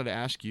that I wanted to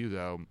ask you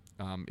though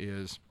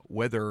is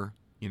whether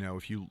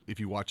if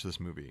you watch this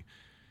movie.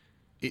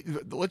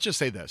 Let's just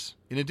say this.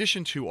 In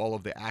addition to all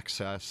of the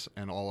access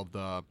and all of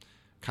the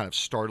kind of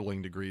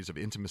startling degrees of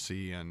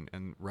intimacy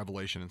and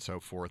revelation and so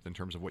forth in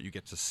terms of what you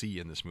get to see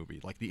in this movie,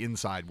 like the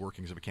inside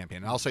workings of a campaign.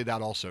 And I'll say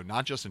that also,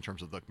 not just in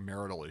terms of the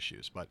marital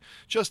issues, but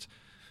just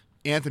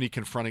Anthony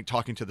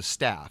talking to the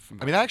staff.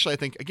 I mean, actually, I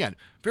think, again,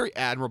 very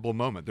admirable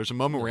moment. There's a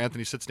moment where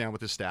Anthony sits down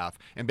with his staff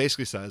and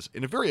basically says,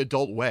 in a very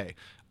adult way,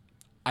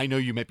 I know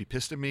you might be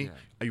pissed at me.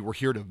 We're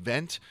here to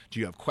vent. Do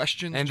you have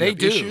questions? And do you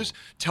have issues?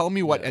 Tell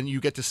me what. And you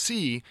get to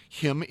see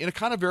him in a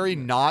kind of very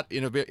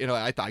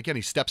again,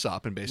 he steps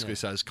up and basically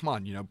says, come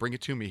on, bring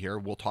it to me here.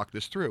 We'll talk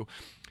this through.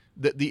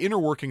 The inner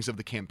workings of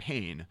the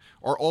campaign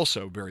are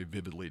also very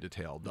vividly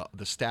detailed.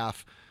 The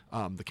staff,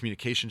 the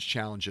communications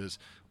challenges,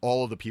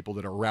 all of the people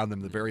that are around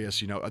them, the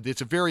various,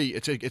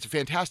 it's a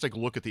fantastic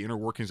look at the inner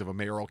workings of a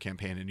mayoral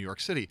campaign in New York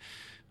City.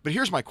 But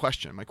here's my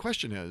question. My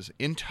question is,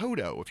 in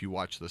toto, if you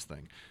watch this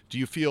thing, do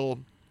you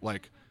feel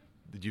like,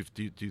 do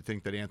you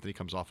think that Anthony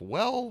comes off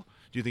well?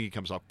 Do you think he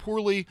comes off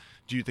poorly?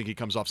 Do you think he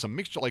comes off some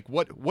mixture? Like,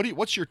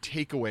 what's your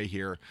takeaway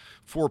here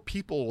for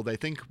people they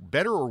think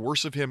better or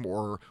worse of him,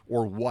 or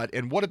what?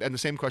 And the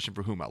same question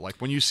for Huma. Like,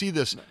 when you see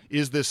this,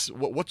 is this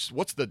what's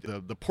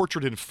the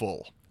portrait in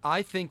full?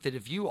 I think that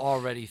if you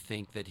already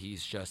think that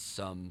he's just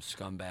some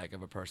scumbag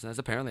of a person, as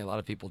apparently a lot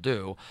of people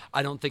do,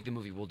 I don't think the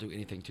movie will do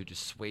anything to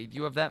dissuade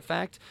you of that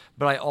fact.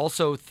 But I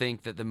also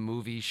think that the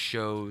movie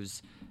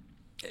shows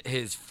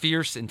his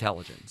fierce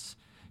intelligence,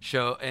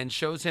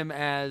 shows him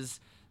as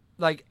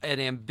like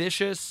an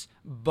ambitious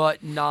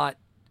but not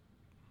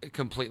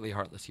completely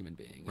heartless human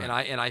being.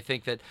 Right. And I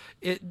think that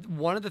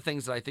one of the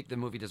things that I think the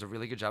movie does a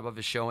really good job of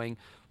is showing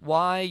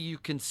why you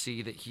can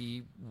see that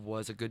he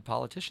was a good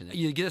politician.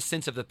 You get a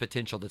sense of the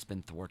potential that's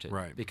been thwarted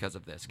because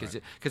of this.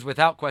 Because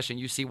without question,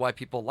 you see why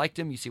people liked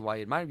him, you see why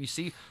he admired him, you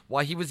see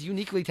why he was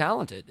uniquely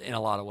talented in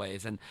a lot of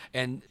ways. And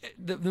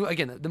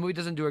again, the movie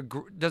doesn't do a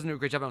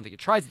great job. I don't think it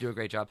tries to do a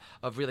great job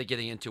of really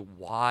getting into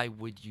why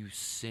would you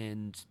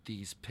send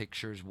these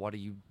pictures? What are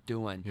you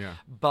doing? Yeah.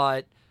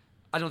 But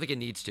I don't think it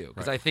needs to,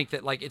 because I think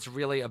that it's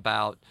really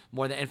about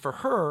more than. And for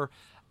her,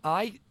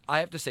 I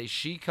have to say,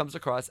 she comes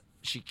across,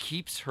 she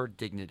keeps her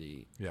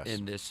dignity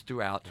in this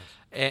throughout,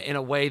 in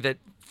a way that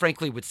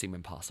frankly would seem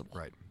impossible.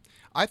 Right.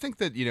 I think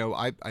that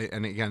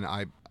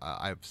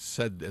I've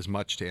said as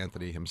much to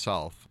Anthony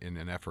himself in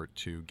an effort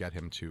to get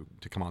him to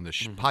come on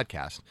this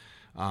podcast.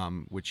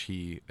 Which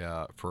he,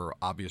 for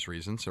obvious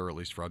reasons, or at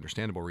least for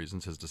understandable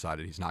reasons, has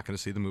decided he's not going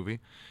to see the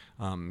movie,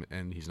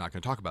 and he's not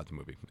going to talk about the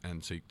movie.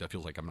 And so that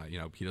feels like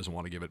he doesn't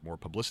want to give it more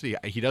publicity.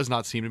 He does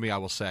not seem to me, I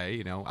will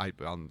say,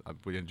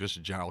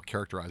 just to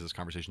characterize this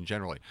conversation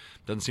generally,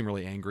 doesn't seem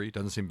really angry,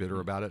 doesn't seem bitter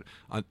about it,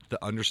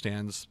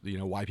 understands,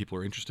 why people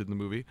are interested in the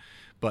movie,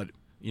 but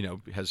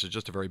has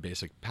just a very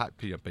basic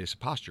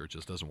posture.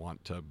 Just doesn't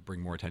want to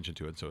bring more attention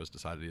to it, so has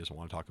decided he doesn't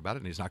want to talk about it,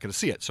 and he's not going to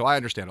see it. So I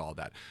understand all of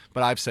that.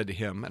 But I've said to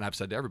him, and I've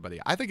said to everybody,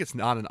 I think it's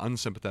not an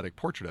unsympathetic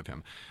portrait of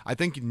him. I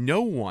think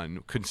no one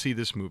could see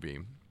this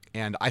movie,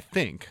 and I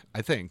think,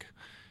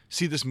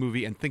 see this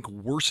movie and think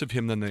worse of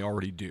him than they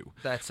already do.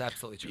 That's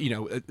absolutely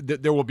true.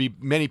 There will be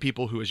many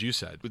people who, as you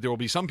said, there will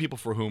be some people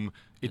for whom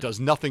it does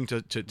nothing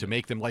to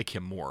make them like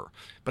him more.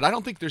 But I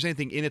don't think there's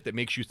anything in it that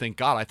makes you think,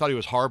 God, I thought he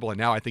was horrible, and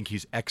now I think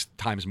he's X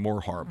times more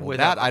horrible.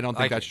 I don't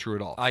think that's true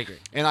at all. I agree.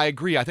 And I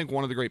agree. I think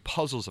one of the great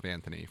puzzles of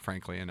Anthony,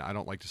 frankly, and I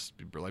don't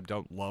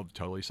love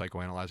totally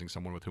psychoanalyzing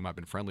someone with whom I've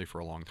been friendly for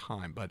a long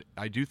time, but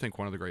I do think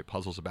one of the great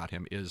puzzles about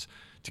him is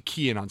to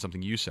key in on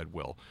something you said,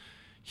 Will.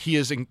 He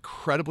is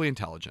incredibly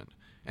intelligent.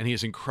 And he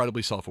is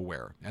incredibly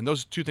self-aware. And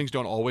those two things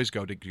don't always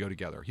go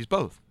together. He's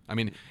both. I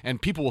mean,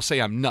 and people will say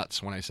I'm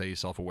nuts when I say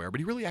he's self-aware, but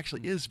he really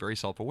actually is very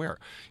self-aware.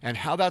 And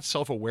how that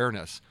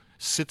self-awareness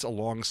sits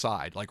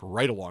alongside, like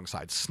right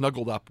alongside,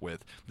 snuggled up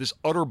with this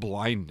utter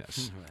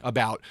blindness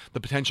about the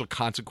potential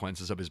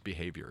consequences of his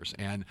behaviors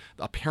and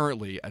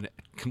apparently a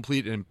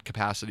complete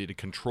incapacity to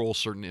control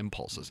certain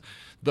impulses.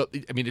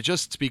 It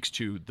just speaks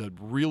to the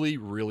really,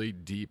 really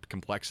deep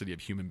complexity of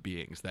human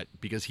beings, that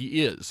because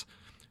he is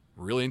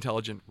really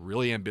intelligent,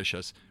 really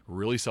ambitious,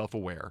 really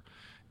self-aware,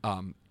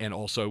 and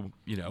also,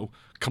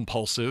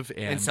 compulsive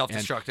and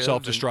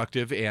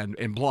self-destructive,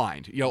 and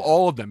blind.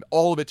 All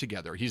of it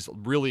together. He's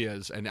really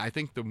is, and I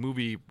think the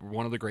movie,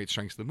 one of the great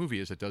strengths of the movie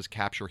is it does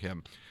capture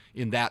him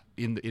in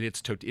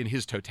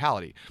his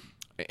totality.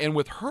 And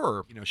with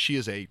her, she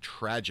is a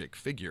tragic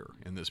figure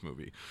in this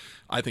movie.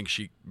 I think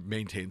she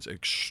maintains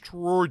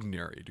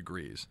extraordinary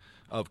degrees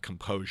of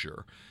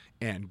composure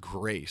and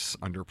grace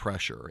under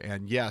pressure.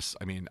 And yes,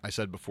 I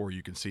said before,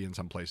 you can see in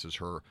some places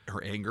her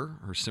anger,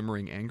 her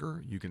simmering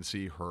anger. You can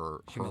see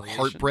her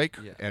heartbreak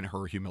and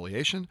her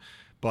humiliation.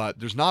 But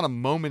there's not a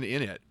moment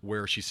in it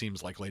where she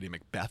seems like Lady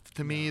Macbeth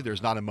to me.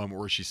 There's not a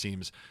moment where she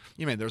seems,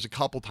 there's a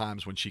couple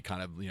times when she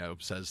kind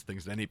of, says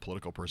things that any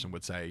political person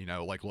would say,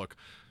 like, look,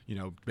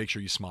 make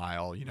sure you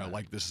smile,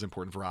 like this is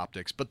important for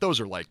optics. But those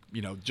are like,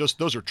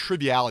 those are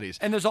trivialities.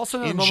 And there's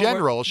also in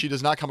general, she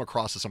does not come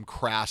across as some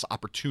crass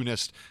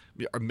opportunist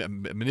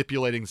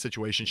manipulating the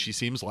situation. She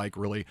seems like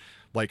really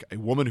like a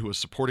woman who is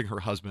supporting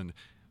her husband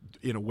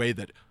in a way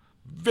that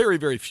very,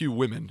 very few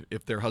women,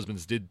 if their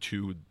husbands did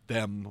to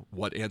them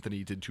what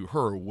Anthony did to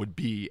her, would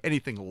be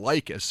anything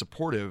like as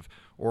supportive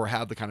or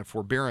have the kind of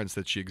forbearance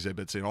that she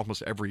exhibits in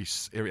almost every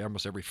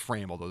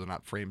frame, although they're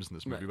not frames in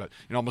this movie, but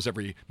in almost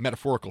every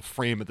metaphorical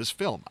frame of this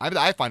film.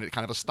 I find it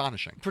kind of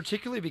astonishing.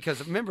 Particularly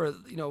because, remember,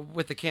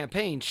 with the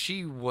campaign,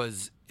 she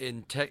was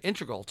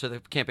integral to the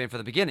campaign from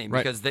the beginning,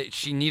 because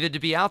she needed to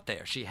be out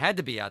there. She had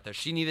to be out there.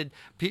 He needed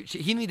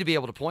to be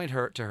able to point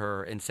to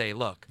her and say,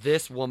 look,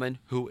 this woman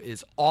who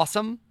is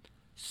awesome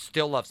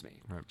still loves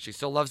me. Right. She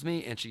still loves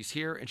me, and she's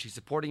here, and she's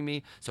supporting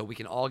me, so we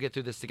can all get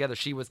through this together.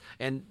 She was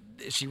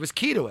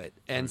key to it.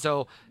 And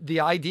so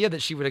the idea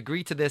that she would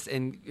agree to this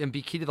and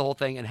be key to the whole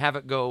thing and have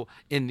it go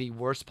in the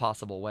worst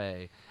possible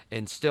way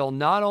and still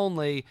not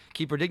only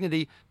keep her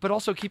dignity, but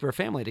also keep her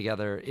family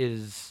together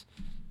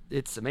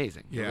it's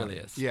amazing. Yeah. It really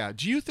is. Yeah.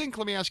 Do you think,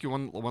 let me ask you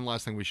one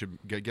last thing, we should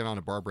get on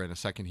to Barbara in a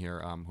second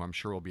here, who I'm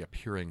sure will be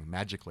appearing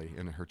magically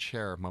in her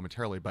chair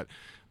momentarily, but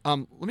let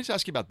me just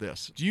ask you about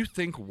this. Do you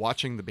think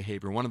watching the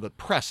behavior, one of the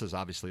press is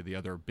obviously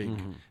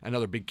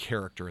another big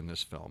character in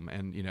this film,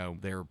 and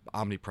they're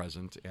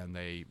omnipresent and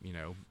they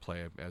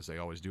play as they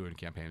always do in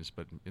campaigns,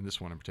 but in this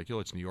one in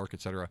particular, it's New York,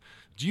 etc.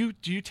 Do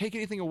you take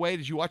anything away?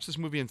 Did you watch this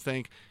movie and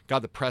think,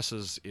 God, the press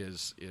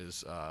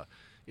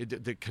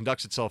it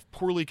conducts itself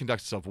poorly,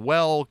 conducts itself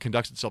well,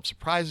 conducts itself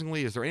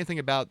surprisingly? Is there anything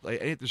about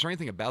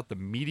the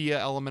media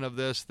element of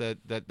this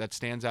that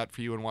stands out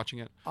for you in watching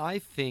it? I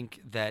think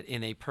that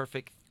in a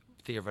perfect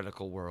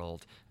theoretical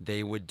world,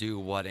 they would do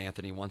what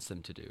Anthony wants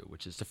them to do,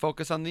 which is to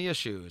focus on the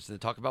issues and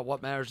talk about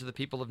what matters to the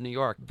people of New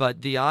York.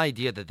 But the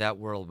idea that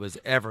world was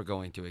ever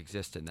going to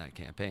exist in that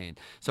campaign,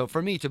 so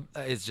for me,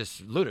 is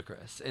just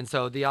ludicrous. And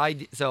so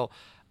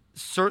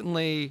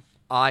certainly,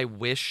 I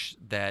wish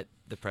that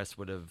the press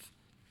would have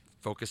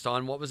focused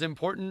on what was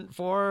important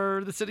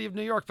for the city of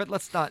New York, but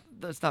let's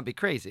not be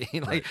crazy.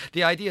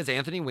 The idea is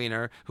Anthony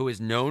Weiner, who is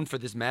known for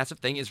this massive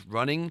thing, is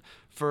running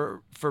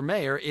for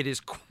mayor. It is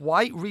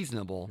quite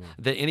reasonable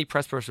that any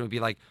press person would be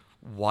like,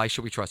 why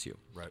should we trust you?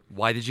 Right.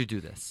 Why did you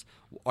do this?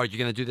 Are you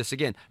going to do this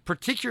again?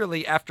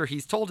 Particularly after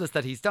he's told us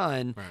that he's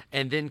done,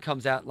 and then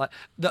comes out like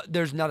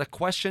there's not a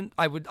question.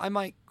 I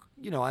might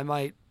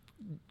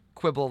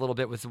quibble a little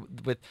bit with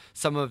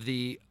some of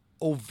the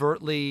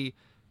overtly,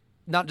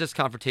 not just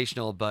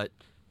confrontational, but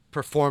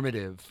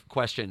performative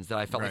questions that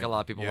I felt like a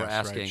lot of people were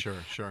asking.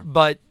 Right. Sure.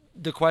 But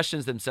the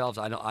questions themselves,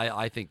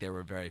 I think they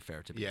were very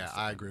fair to me. Yeah,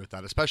 I agree with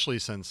that, especially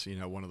since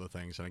one of the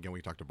things, and again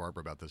we talked to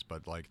Barbara about this,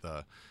 but like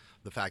the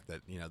fact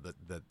that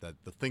that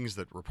the things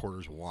that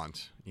reporters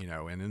want,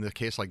 and in a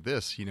case like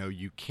this,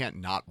 you can't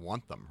not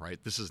want them, right?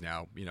 This is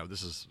now,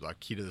 this is a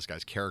key to this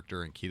guy's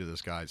character and key to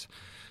this guy's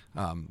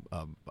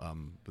the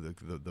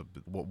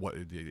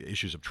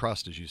issues of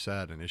trust, as you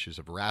said, and issues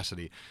of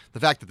veracity. The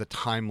fact that the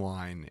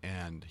timeline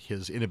and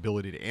his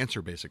inability to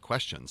answer basic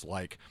questions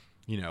like,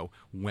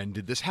 when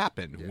did this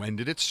happen? Yeah. When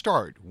did it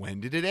start? When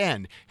did it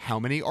end? How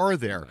many are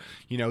there?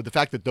 Right. The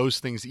fact that those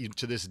things, even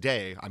to this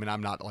day, I'm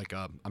not like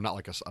a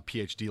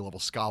PhD level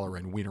scholar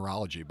in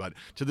Weinerology, but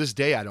to this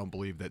day, I don't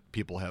believe that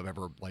people have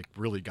ever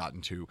really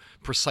gotten to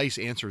precise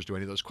answers to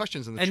any of those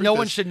questions. And no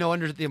one should know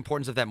the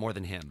importance of that more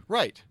than him.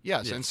 Right.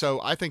 Yes. And so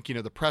I think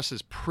the press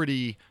is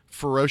pretty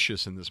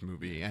ferocious in this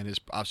movie and is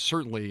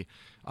certainly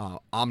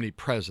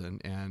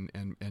omnipresent,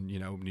 and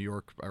New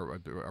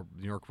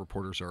York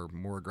reporters are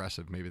more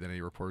aggressive maybe than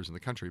any reporters in the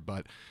country.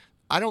 But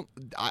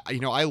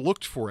I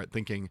looked for it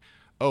thinking,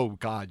 oh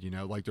God,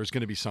 like there's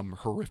going to be some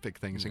horrific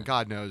things, and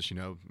God knows,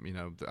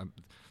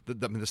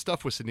 the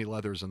stuff with Sydney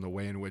Leathers and the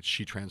way in which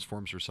she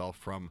transforms herself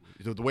from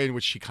the way in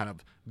which she kind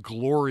of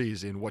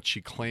glories in what she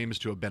claims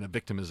to have been a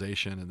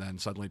victimization, and then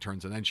suddenly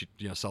turns, and then she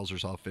sells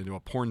herself into a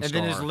porn star,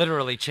 and then is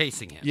literally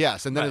chasing him.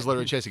 Yes, and then is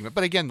literally chasing him.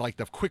 But again, like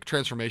the quick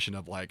transformation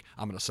of like,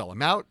 I'm going to sell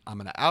him out, I'm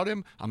going to out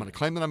him, I'm going to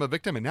claim that I'm a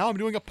victim, and now I'm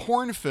doing a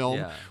porn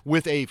film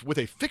with a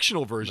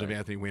fictional version of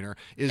Anthony Weiner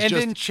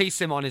then chase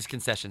him on his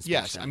concession speech.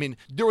 Yes, I mean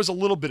there was a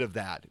little bit of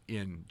that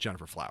in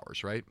Jennifer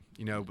Flowers, right?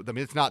 I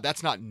mean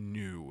that's not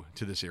new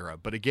to this era,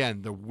 but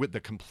again,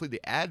 the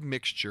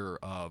admixture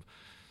of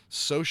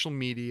social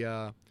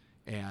media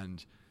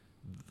and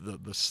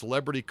the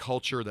celebrity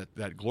culture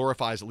that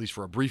glorifies, at least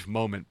for a brief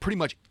moment, pretty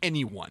much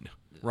anyone,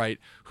 right,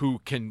 who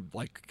can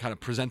like kind of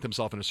present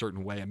themselves in a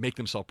certain way and make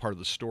themselves part of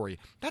the story.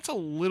 That's a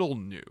little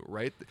new,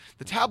 right?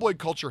 The tabloid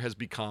culture has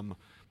become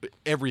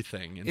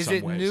everything in some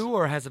ways. Is it new,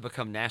 or has it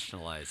become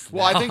nationalized?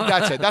 Well, I think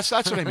that's it. That's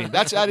what I mean.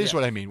 That is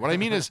what I mean. What I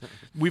mean is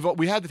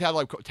we had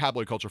the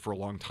tabloid culture for a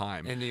long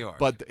time in New York,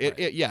 but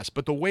yes,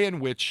 but the way in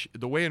which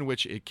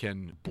it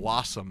can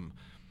blossom,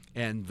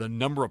 and the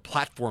number of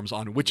platforms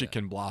on which it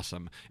can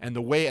blossom, and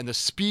the way and the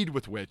speed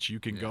with which you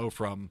can go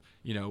from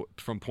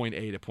point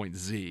A to point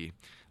Z,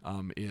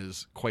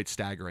 is quite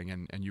staggering,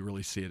 and you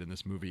really see it in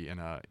this movie in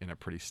a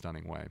pretty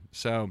stunning way.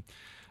 So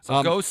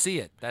go see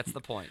it. That's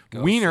the point.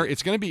 Weiner,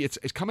 it's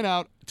coming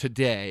out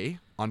today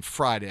on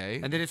Friday,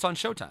 and then it's on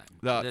Showtime.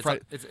 I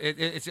think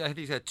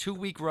it's a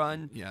 2-week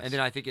run, and then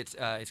I think it's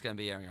going to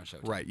be airing on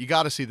Showtime. Right, you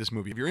got to see this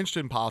movie if you're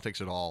interested in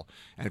politics at all,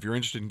 and if you're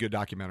interested in good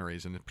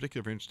documentaries, and in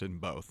particular if you're interested in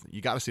both.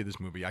 You got to see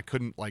this movie.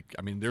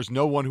 There's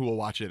no one who will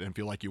watch it and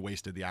feel like you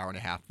wasted the hour and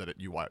a half that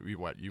you spent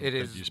watching it. It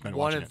is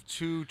one of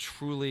 2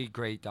 truly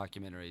great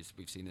documentaries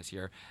we've seen this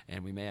year,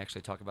 and we may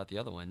actually talk about the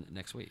other one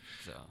next week.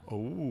 So.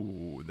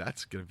 Oh,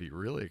 that's going to be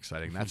really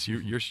exciting. That's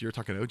you're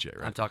talking OJ,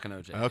 right? I'm talking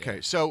OJ.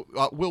 Okay, so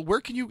Will, where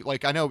can you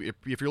I know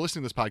if you're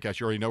listening to this podcast,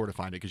 you already know where to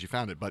find it because you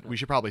found it, but we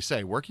should probably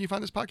say, where can you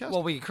find this podcast?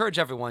 Well, we encourage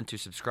everyone to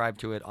subscribe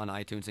to it on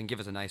iTunes and give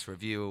us a nice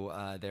review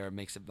there. It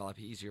makes it a lot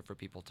easier for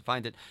people to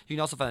find it. You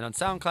can also find it on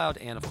SoundCloud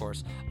and, of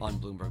course, on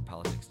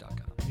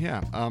BloombergPolitics.com.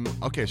 Yeah.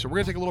 Okay, so we're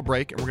going to take a little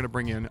break, and we're going to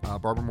bring in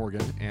Barbara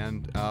Morgan,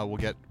 and we'll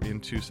get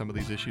into some of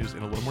these issues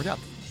in a little more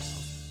depth.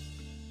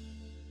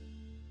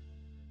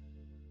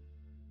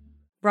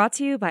 Brought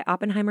to you by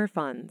Oppenheimer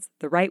Funds,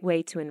 the right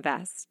way to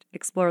invest.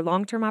 Explore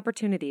long-term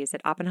opportunities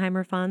at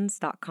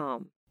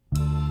oppenheimerfunds.com.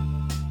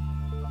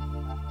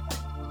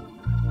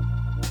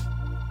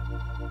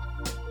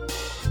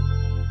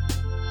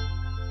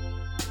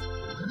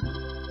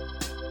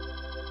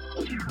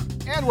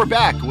 And we're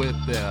back with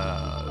the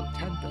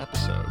 10th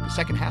episode, the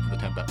second half of the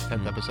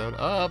 10th episode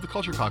of the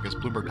Culture Caucus,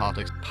 Bloomberg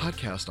Politics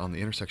podcast on the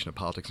intersection of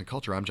politics and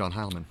culture. I'm John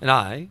Heilman. And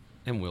I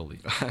am Will Leach.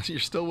 You're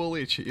still Will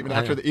Leach. Even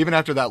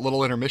after that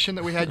little intermission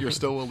that we had, you're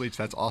still Will Leach.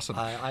 That's awesome.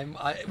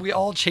 We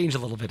all change a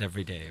little bit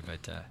every day,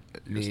 but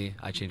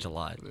I change a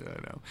lot.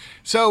 I know.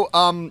 So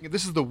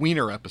this is the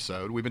Weiner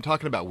episode. We've been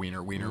talking about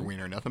Weiner,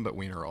 nothing but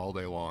Weiner all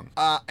day long.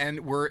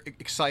 And we're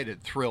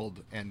excited,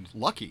 thrilled, and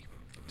lucky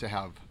to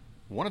have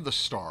one of the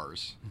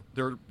stars.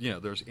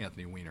 There's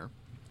Anthony Weiner,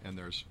 and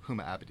there's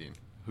Huma Abedin,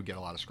 who get a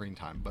lot of screen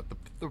time. But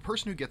the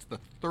person who gets the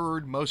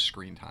third most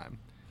screen time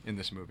in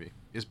this movie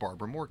is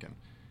Barbara Morgan,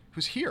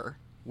 who's here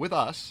with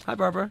us. Hi,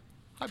 Barbara.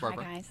 Hi,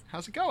 Barbara. Hi, guys.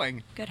 How's it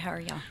going? Good. How are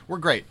y'all? We're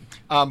great.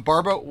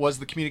 Barbara was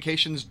the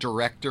communications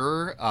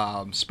director,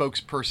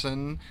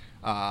 spokesperson,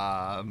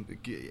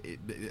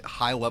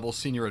 high-level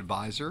senior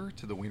advisor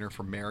to the Weiner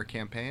for Mayor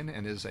campaign,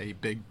 and is a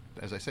big,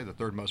 as I say, the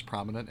third most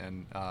prominent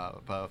and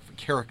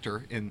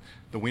character in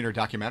the Weiner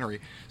documentary.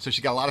 So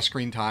she got a lot of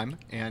screen time,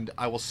 and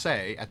I will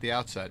say at the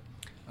outset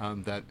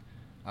that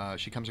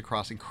she comes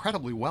across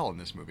incredibly well in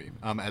this movie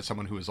as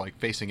someone who is like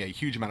facing a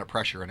huge amount of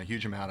pressure and a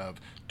huge amount of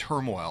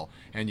turmoil,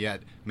 and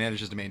yet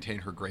manages to maintain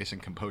her grace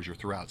and composure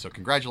throughout. So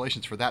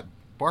congratulations for that,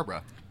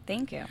 Barbara.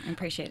 Thank you. I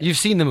appreciate it. You've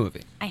seen the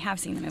movie. I have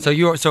seen the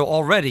movie. So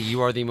already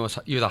you're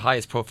the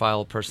highest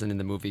profile person in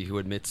the movie who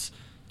admits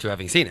to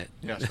having seen it.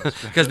 Yes,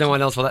 because no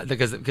one else will.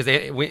 Because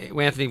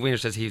Anthony Weiner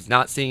says he's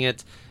not seeing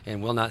it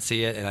and will not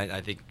see it, and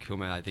I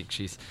think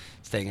she's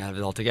staying out of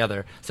it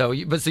altogether. So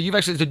you've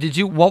actually. So did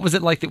you? What was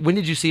it like? When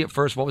did you see it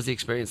first? What was the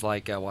experience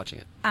like watching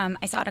it?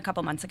 I saw it a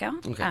couple months ago.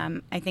 Okay.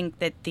 I think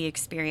that the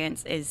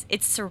experience it's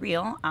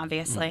surreal.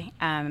 Obviously,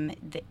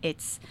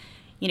 it's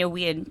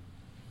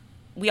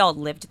we all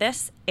lived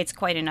this. It's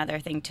quite another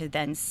thing to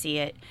then see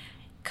it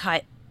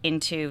cut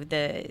into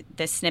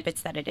the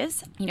snippets that it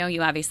is.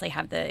 You obviously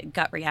have the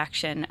gut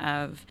reaction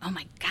of, oh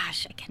my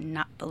gosh, I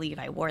cannot believe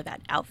I wore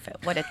that outfit.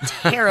 What a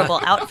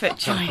terrible outfit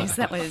choice.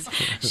 That was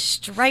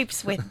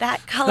stripes with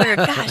that color.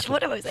 Gosh,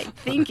 what was I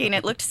thinking?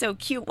 It looked so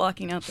cute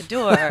walking out the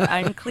door.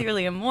 I'm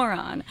clearly a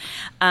moron.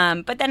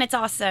 But then it's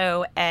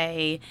also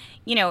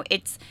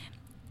it's,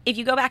 if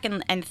you go back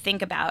and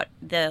think about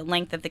the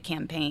length of the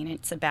campaign,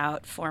 it's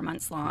about 4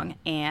 months long.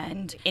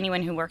 And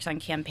anyone who works on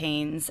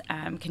campaigns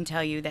can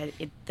tell you that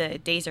the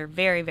days are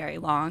very, very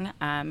long,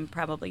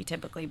 probably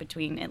typically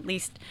between at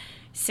least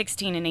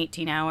 16 and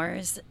 18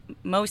 hours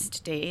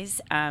most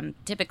days,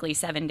 typically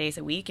 7 days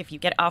a week. If you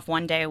get off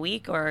 1 day a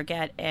week or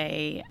get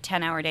a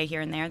 10-hour day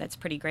here and there, that's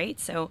pretty great.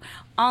 So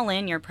all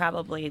in, you're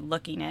probably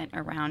looking at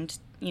around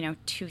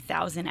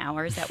 2,000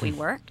 hours that we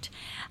worked.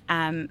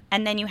 And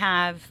then you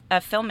have a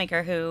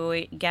filmmaker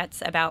who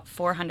gets about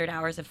 400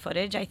 hours of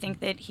footage, I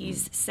think that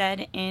he's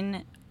said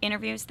in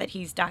interviews that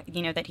he's that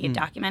he had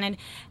documented,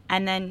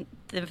 and then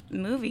the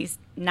movie's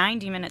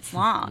 90 minutes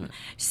long.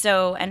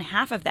 So, and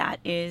half of that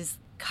is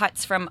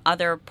cuts from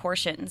other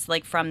portions,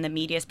 like from the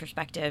media's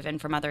perspective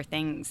and from other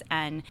things.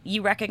 And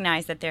you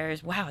recognize that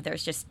there's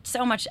just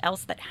so much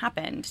else that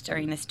happened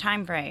during this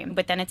time frame.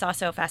 But then it's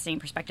also a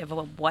fascinating perspective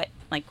of what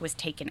was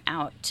taken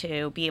out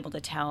to be able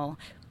to tell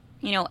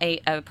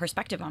a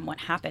perspective on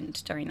what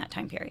happened during that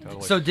time period.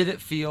 Totally. So did it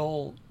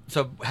feel,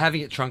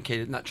 having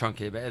it not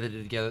truncated, but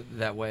edited together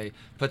that way,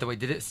 put that way,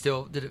 did it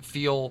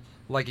feel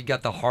like it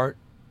got the heart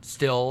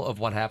still of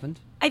what happened?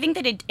 I think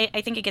that I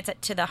think it gets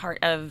to the heart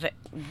of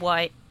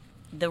what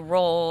the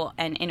role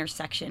and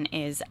intersection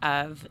is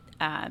of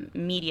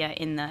media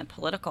in the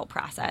political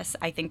process.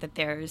 I think that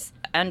there's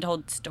an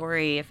untold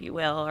story, if you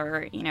will,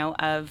 or,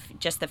 of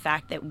just the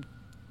fact that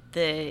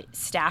the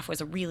staff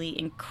was a really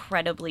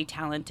incredibly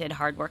talented,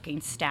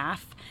 hardworking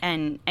staff.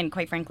 And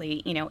quite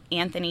frankly,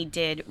 Anthony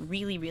did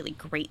really, really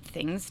great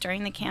things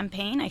during the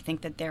campaign. I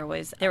think that there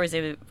was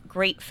a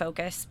great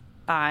focus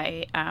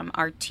by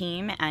our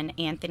team and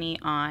Anthony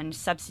on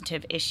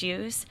substantive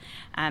issues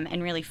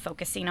and really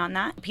focusing on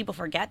that. People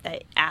forget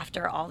that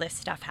after all this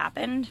stuff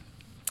happened,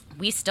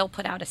 we still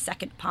put out a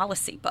second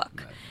policy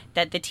book,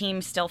 that the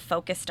team still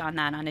focused on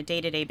that on a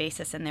day-to-day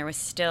basis, and there was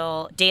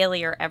still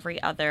daily or every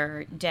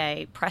other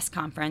day press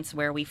conference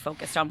where we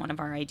focused on one of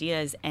our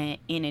ideas in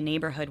a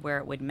neighborhood where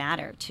it would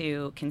matter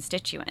to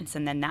constituents,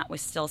 and then that was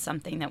still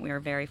something that we were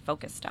very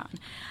focused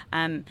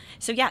on.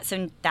 So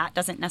that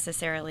doesn't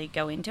necessarily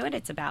go into it.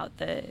 It's about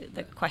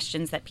the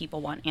questions that people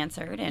want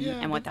answered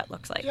and what that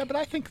looks like. Yeah, but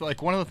I think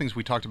one of the things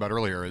we talked about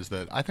earlier is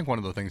that I think one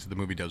of the things that the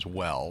movie does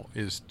well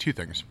is two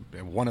things.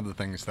 One of the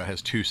things that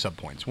has two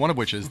subpoints. One of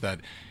which is that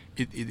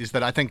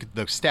I think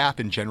the staff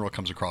in general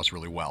comes across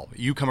really well.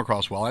 You come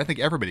across well, and I think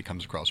everybody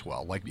comes across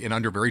well.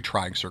 Under very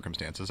trying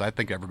circumstances, I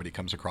think everybody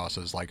comes across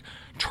as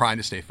trying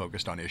to stay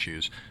focused on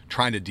issues,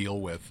 trying to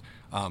deal with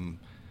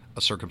a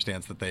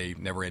circumstance that they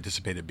never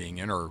anticipated being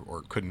in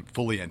or couldn't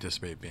fully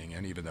anticipate being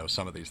in, even though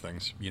some of these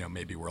things,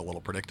 maybe were a little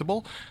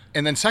predictable.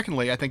 And then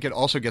secondly, I think it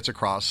also gets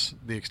across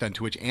the extent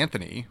to which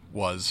Anthony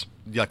was,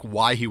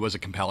 why he was a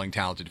compelling,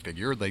 talented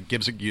figure. It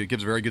gives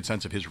a very good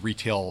sense of his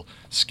retail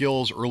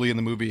skills early in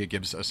the movie. It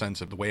gives a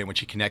sense of the way in which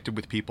he connected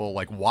with people,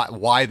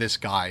 why this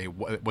guy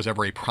was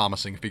ever a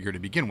promising figure to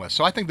begin with.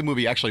 So I think the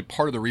movie, actually,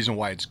 part of the reason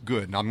why it's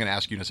good, and I'm going to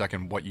ask you in a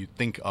second what you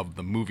think of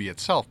the movie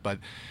itself, but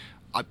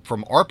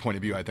from our point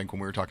of view, I think when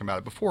we were talking about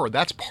it before,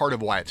 that's part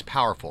of why it's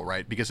powerful,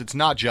 right? Because it's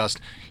not just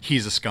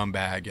he's a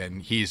scumbag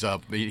and he's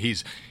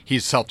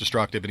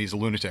self-destructive and he's a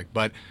lunatic,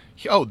 but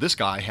this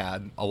guy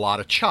had a lot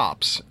of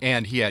chops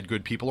and he had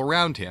good people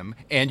around him,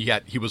 and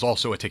yet he was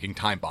also a ticking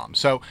time bomb.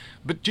 So,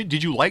 but do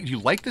you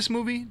like this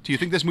movie? Do you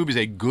think this movie is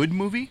a good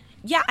movie?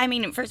 Yeah, I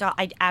mean, first of all,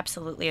 I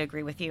absolutely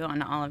agree with you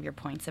on all of your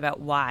points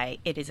about why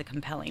it is a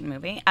compelling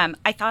movie.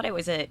 I thought it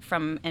was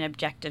from an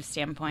objective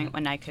standpoint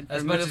when I could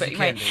as remove much as it, you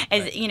right?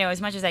 can do,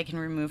 As much as I can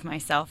remove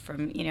myself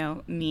from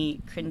me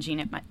cringing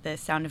at the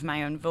sound of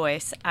my own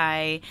voice.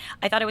 I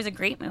thought it was a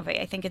great movie.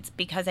 I think it's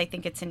because I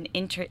think it's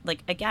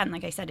like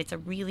I said, it's a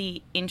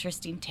really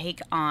interesting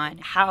take on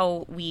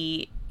how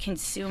we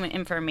consume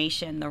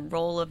information, the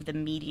role of the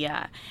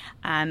media,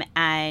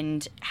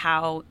 and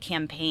how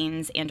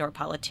campaigns and or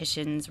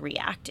politicians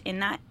react in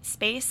that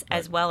space, right,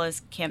 as well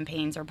as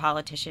campaigns or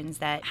politicians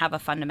that have a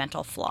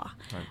fundamental flaw.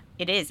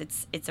 Right.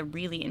 It's a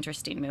really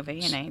interesting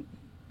movie, and I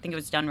think it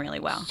was done really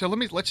well. So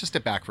let's just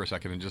step back for a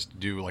second and just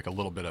do a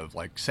little bit of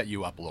set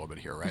you up a little bit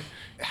here, right?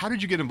 How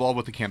did you get involved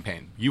with the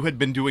campaign? You had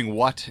been doing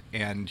what,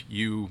 and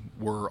you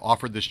were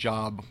offered this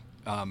job?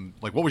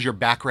 What was your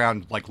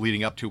background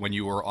leading up to when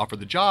you were offered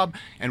the job,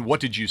 and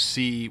what did you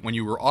see when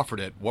you were offered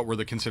it? What were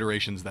the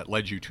considerations that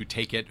led you to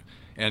take it?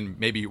 And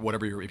maybe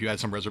if you had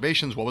some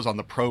reservations, what was on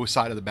the pro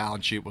side of the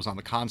balance sheet, what was on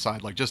the con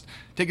side? Just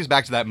take us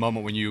back to that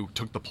moment when you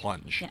took the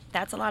plunge. Yeah,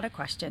 that's a lot of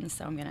questions,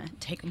 so I'm going to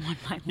take them one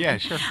by one. Yeah,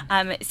 sure.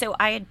 So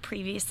I had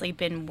previously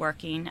been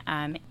working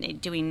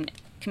doing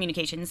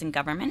communications in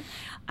government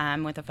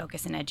with a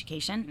focus in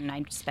education, and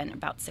I spent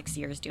about 6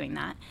 years doing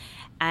that.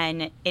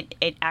 And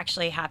it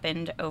actually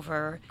happened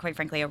over, quite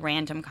frankly, a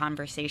random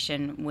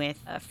conversation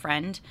with a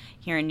friend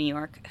here in New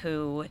York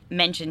who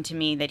mentioned to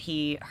me that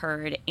he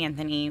heard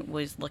Anthony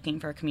was looking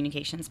for a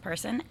communications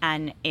person,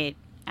 and it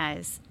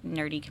as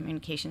nerdy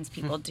communications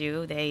people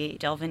do, they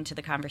delve into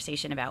the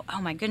conversation about,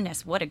 oh my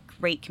goodness, what a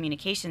great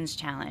communications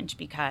challenge,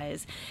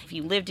 because if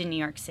you lived in New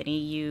York City,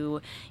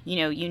 you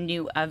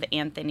knew of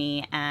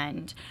Anthony.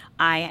 And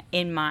I,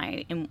 in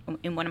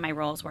one of my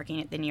roles working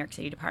at the New York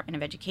City Department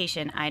of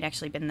Education, I'd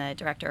actually been the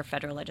director of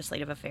federal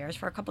legislative affairs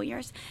for a couple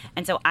years,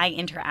 and so I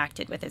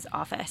interacted with his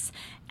office.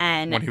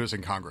 And when he was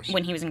in Congress.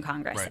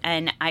 Right.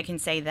 And I can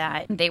say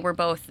that they were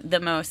both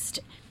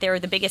they were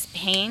the biggest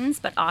pains,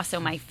 but also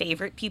my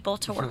favorite people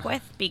to work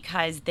with,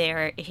 because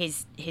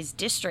his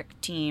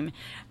district team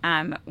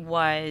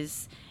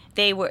was.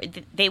 They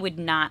would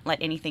not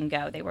let anything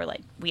go. They were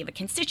like, we have a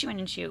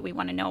constituent issue. We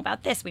want to know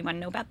about this. We want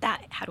to know about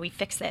that. How do we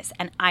fix this?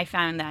 And I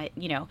found that,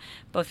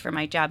 both for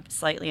my job,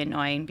 slightly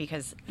annoying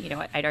because,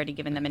 I'd already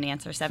given them an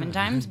answer 7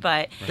 times,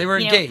 but they were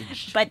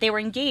engaged. But they were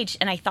engaged.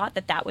 And I thought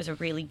that was a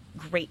really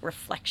great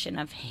reflection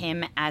of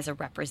him as a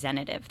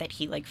representative, that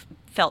he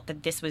felt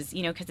that this was,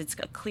 because it's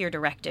a clear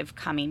directive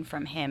coming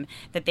from him,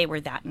 that they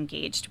were that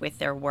engaged with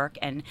their work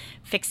and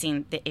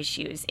fixing the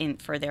issues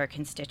for their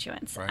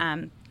constituents.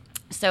 Right.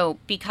 So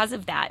because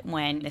of that,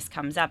 when this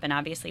comes up, and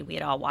obviously we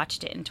had all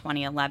watched it in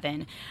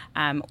 2011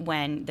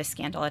 when the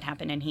scandal had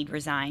happened and he'd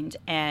resigned,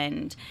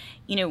 and,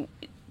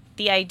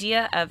 the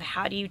idea of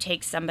how do you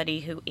take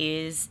somebody who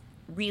is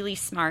really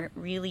smart,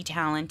 really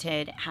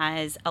talented,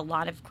 has a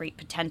lot of great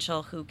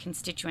potential, who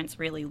constituents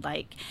really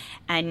like,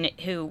 and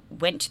who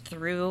went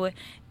through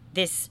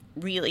this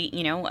really,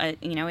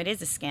 it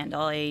is a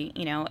scandal,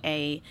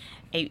 a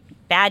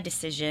bad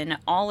decision,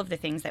 all of the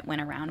things that went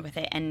around with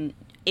it, and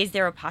is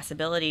there a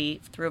possibility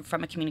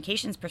from a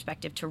communications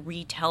perspective to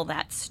retell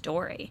that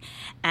story?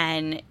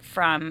 And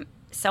from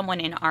someone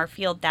in our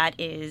field, that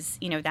is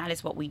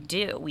what we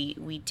do.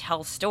 We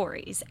tell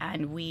stories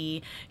and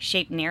we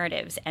shape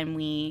narratives and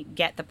we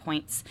get the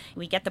points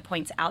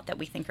out that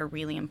we think are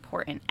really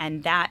important.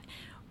 And that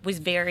was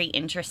very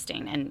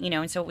interesting.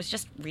 And so it was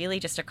just really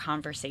just a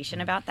conversation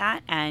about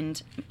that.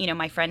 And,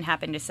 my friend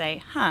happened to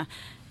say,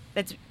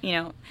 that's,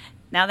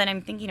 now that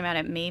I'm thinking about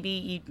it, maybe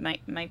you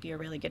might be a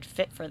really good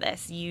fit for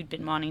this. You'd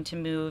been wanting to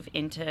move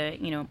into,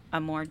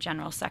 a more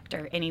general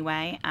sector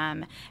anyway,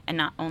 and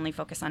not only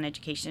focus on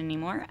education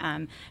anymore.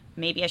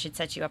 Maybe I should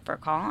set you up for a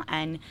call.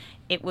 And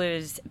it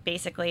was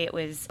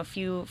a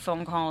few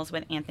phone calls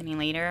with Anthony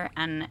later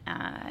and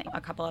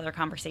a couple other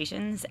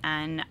conversations,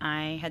 and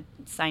I had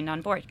signed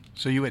on board.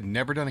 So you had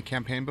never done a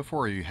campaign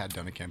before, or you had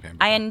done a campaign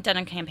before? I hadn't done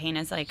a campaign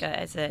as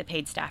a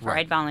paid staffer. Right.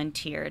 I'd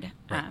volunteered.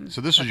 Right.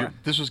 So this was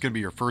going to be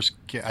your first,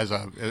 as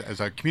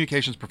a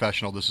communications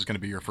professional, this is going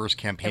to be your first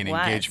campaign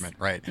engagement,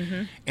 right?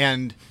 Mm-hmm.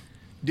 And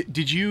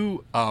did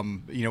you,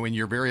 in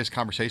your various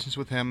conversations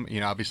with him,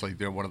 obviously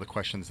one of the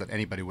questions that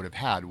anybody would have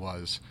had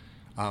was,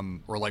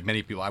 or like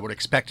many people I would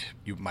expect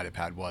you might have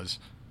had was,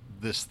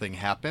 this thing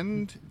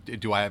happened.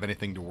 Do I have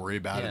anything to worry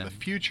about in the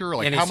future?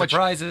 Like, any how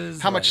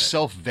surprises? How much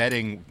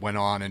self-vetting went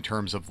on in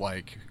terms of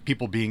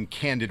people being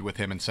candid with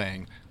him and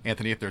saying,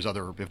 Anthony, if there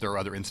are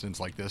other incidents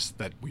like this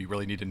that we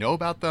really need to know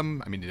about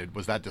them. I mean,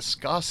 was that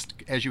discussed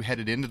as you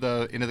headed into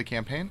the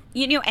campaign?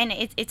 And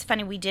it's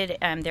funny. We did.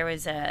 There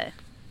was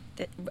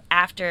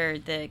after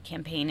the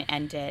campaign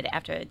ended,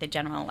 after the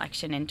general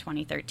election in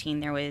 2013,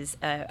 there was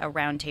a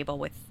roundtable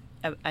with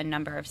a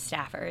number of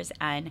staffers,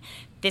 and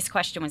this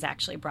question was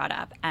actually brought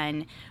up.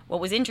 And what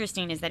was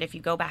interesting is that if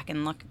you go back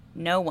and look,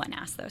 no one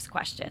asked those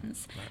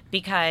questions,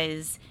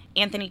 because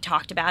Anthony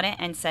talked about it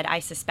and said, I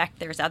suspect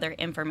there's other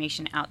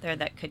information out there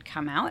that could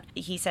come out.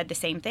 He said the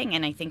same thing,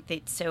 and I think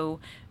that so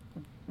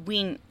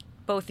we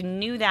both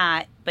knew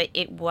that, but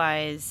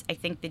I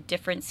think the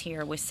difference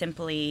here was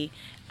simply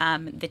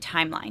the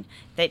timeline,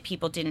 that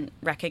people didn't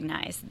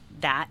recognize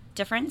that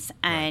difference.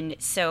 And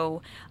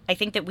so I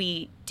think that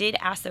we did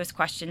ask those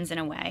questions in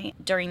a way.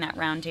 During that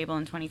roundtable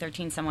in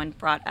 2013, someone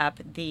brought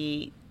up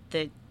the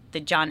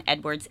John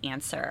Edwards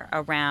answer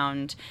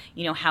around,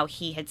 how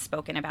he had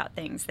spoken about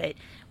things, that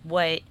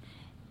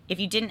if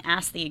you didn't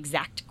ask the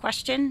exact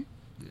question,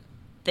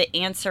 the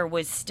answer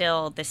was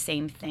still the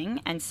same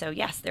thing. And so,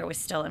 yes, there was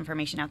still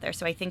information out there.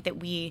 So I think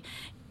that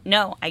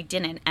no, I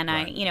didn't. And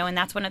right. And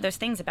that's one of those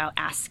things about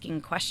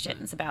asking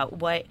questions, about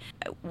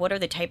what are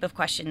the type of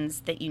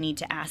questions that you need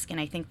to ask. And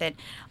I think that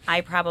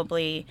I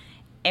probably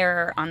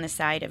err on the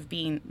side of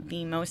being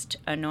the most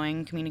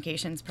annoying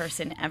communications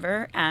person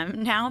ever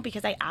now,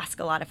 because I ask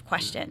a lot of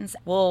questions.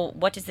 Well,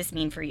 what does this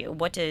mean for you?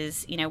 What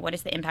is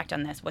the impact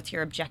on this? What's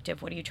your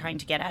objective? What are you trying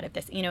to get out of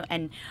this?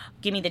 And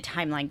give me the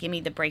timeline, give me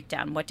the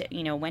breakdown.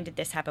 When did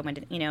this happen? When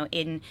did,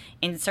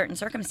 in certain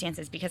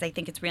circumstances, because I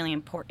think it's really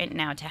important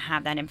now to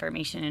have that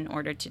information in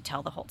order to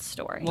tell the whole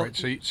story. Right.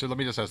 So let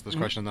me just ask this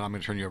question, then I'm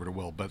going to turn you over to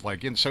Will. But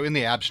in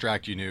the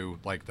abstract, you knew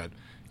that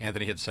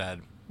Anthony had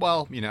said,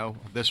 well,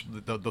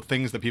 the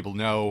things that people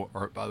know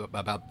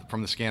about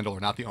from the scandal are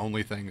not the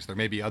only things. There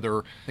may be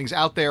other things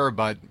out there,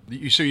 but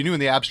so you knew in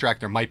the abstract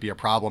there might be a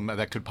problem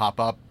that could pop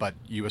up, but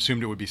you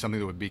assumed it would be something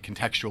that would be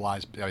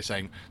contextualized by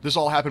saying, this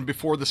all happened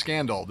before the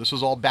scandal. This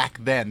was all back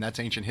then. That's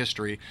ancient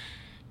history.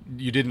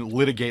 you didn't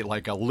litigate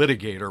like a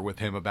litigator with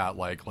him about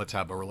like, let's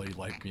have a really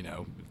like,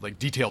 like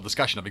detailed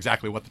discussion of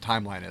exactly what the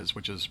timeline is,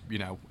 which is,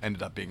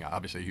 ended up being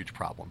obviously a huge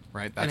problem,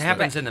 right? And it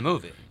happens in the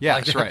movie. Yeah,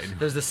 like, that's right.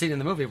 There's the scene in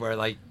the movie where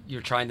like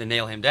you're trying to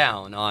nail him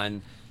down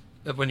on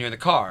when you're in the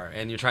car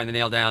and you're trying to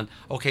nail down,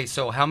 okay,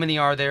 so how many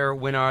are there?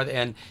 When are they?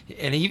 And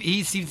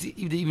he seems to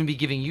even be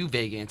giving you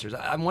vague answers.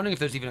 I'm wondering if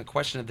there's even a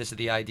question of this, of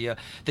the idea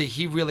that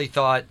he really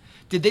thought,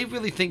 did they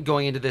really think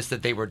going into this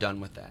that they were done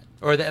with that?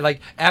 Or that,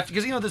 like, after,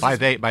 because, this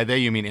by they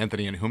you mean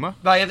Anthony and Huma?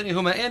 By Anthony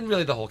Huma and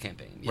really the whole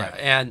campaign. Yeah.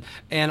 Right.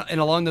 And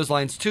along those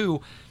lines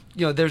too,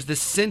 there's this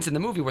sense in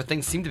the movie where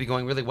things seem to be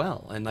going really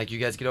well, and like you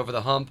guys get over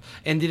the hump.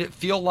 And did it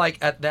feel like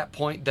at that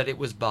point that it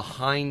was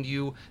behind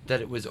you,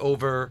 that it was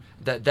over,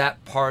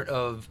 that part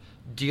of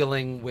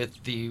dealing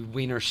with the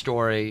Weiner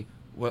story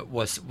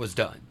was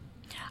done?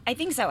 I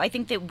think so. I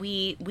think that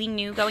we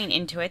knew going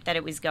into it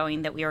that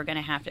we were going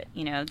to have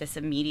to, this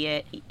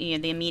immediate,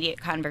 the immediate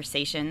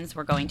conversations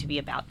were going to be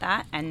about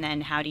that. And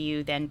then how do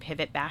you then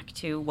pivot back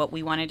to what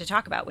we wanted to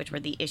talk about, which were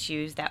the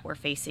issues that were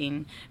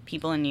facing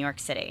people in New York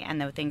City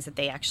and the things that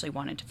they actually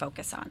wanted to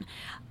focus on.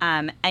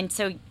 And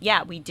so,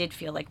 yeah, we did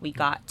feel like we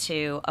got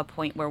to a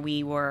point where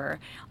we were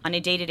on a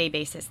day-to-day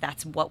basis.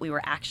 That's what we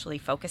were actually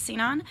focusing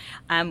on,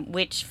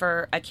 which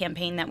for a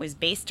campaign that was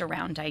based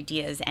around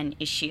ideas and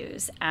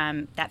issues,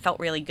 that felt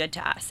really good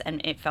to us.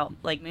 And it felt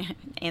like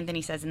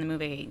Anthony says in the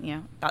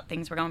movie, thought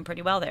things were going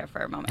pretty well there for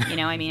a moment.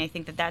 I mean, I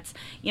think that's,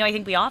 I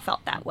think we all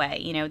felt that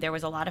way. There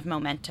was a lot of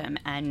momentum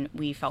and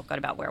we felt good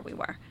about where we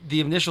were. The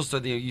initial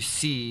story you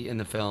see in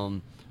the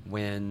film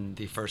when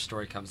the first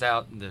story comes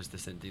out, and there's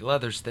this Cindy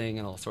Leathers thing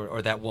and all sort,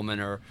 or that woman,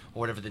 or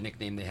whatever the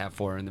nickname they have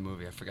for her in the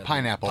movie, I forgot.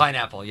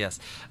 Pineapple, yes.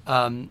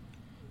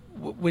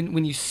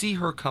 When you see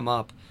her come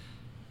up,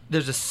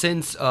 there's a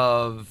sense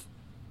of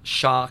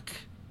shock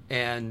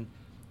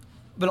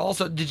but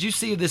also, did you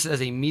see this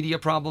as a media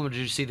problem, or did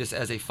you see this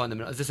as a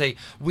fundamental? Is this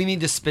we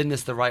need to spin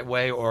this the right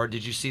way, or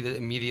did you see that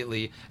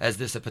immediately as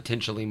this a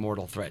potentially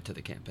mortal threat to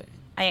the campaign?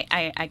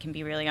 I can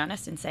be really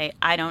honest and say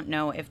I don't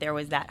know if there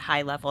was that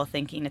high level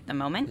thinking at the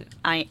moment. Yeah.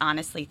 I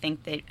honestly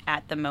think that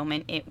at the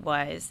moment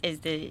as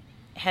the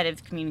head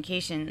of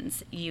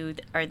communications, you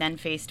are then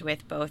faced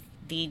with both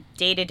the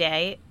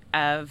day-to-day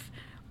of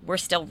we're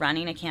still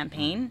running a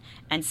campaign,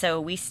 and so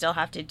we still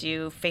have to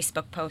do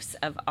Facebook posts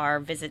of our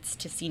visits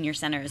to senior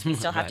centers. We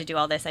still have to do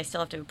all this. I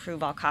still have to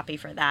approve all copy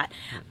for that.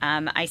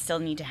 I still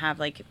need to have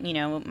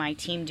my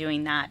team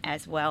doing that,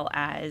 as well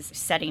as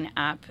setting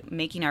up,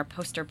 making our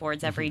poster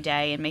boards every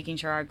day and making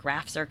sure our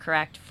graphs are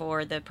correct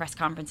for the press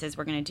conferences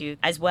we're going to do,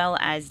 as well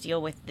as deal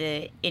with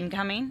the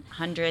incoming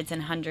hundreds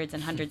and hundreds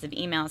and hundreds of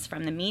emails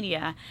from the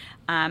media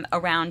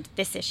around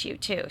this issue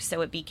too.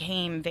 So it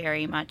became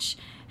very much,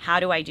 how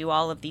do I do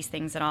all of these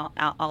things all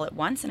at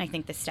once? And I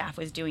think the staff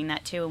was doing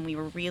that too. And we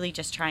were really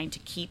just trying to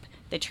keep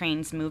the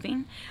trains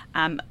moving,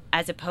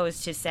 as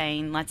opposed to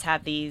saying, let's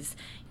have these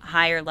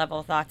higher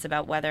level thoughts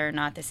about whether or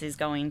not this is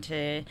going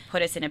to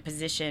put us in a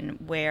position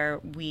where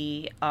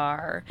we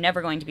are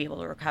never going to be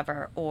able to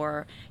recover,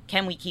 or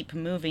can we keep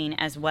moving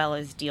as well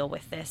as deal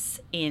with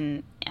this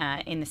in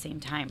the same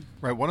time.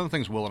 Right. One of the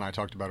things Will and I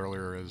talked about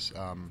earlier is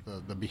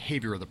the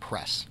behavior of the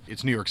press.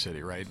 It's New York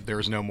City, right?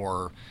 There's no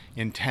more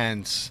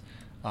intense...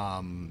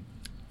 I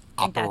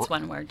think that's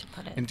one word to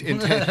put it.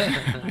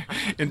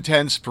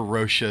 Intense,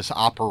 ferocious,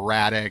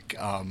 operatic,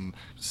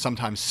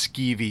 sometimes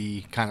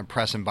skeevy kind of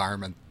press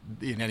environment.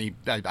 In any,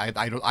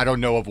 I don't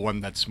know of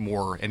one that's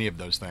more any of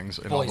those things.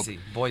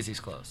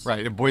 Boise's close.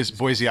 Right,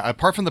 Boise.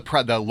 Apart from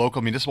the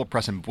local municipal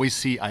press in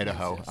Boise,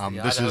 Idaho,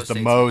 this is the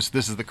most.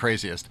 This is the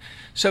craziest.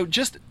 So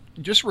just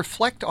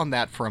reflect on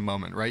that for a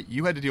moment, right?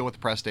 You had to deal with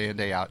the press day in,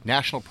 day out,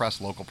 national press,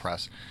 local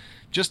press.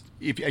 Just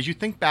as you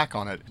think back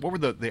on it, what were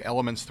the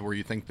elements where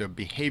you think the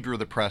behavior of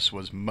the press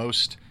was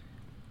most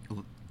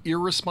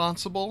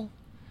irresponsible,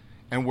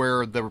 and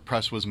where the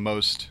press was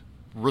most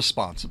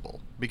responsible?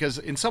 Because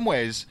in some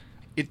ways,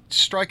 it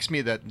strikes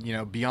me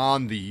that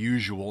beyond the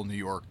usual New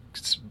York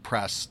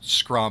press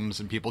scrums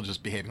and people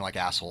just behaving like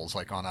assholes,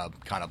 like on a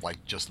kind of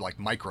like just like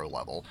micro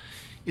level,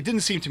 it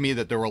didn't seem to me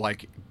that there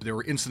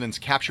were incidents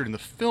captured in the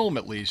film,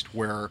 at least,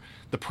 where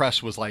the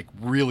press was like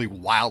really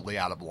wildly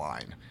out of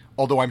line.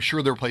 Although I'm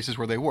sure there were places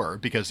where they were,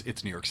 because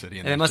it's New York City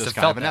and it it's must just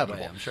have kind felt of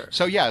inevitable. That way, I'm sure.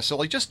 So yeah, so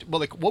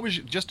what was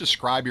just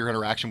describe your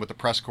interaction with the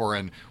press corps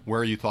and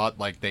where you thought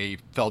like they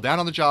fell down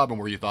on the job and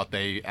where you thought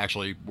they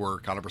actually were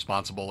kind of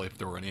responsible, if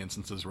there were any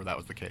instances where that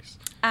was the case.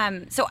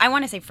 So I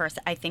want to say first,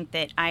 I think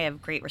that I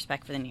have great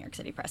respect for the New York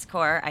City press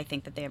corps. I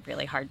think that they have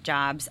really hard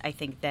jobs. I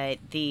think that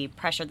the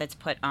pressure that's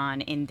put on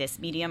in this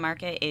media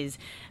market is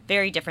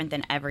very different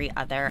than every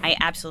other. I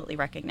absolutely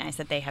recognize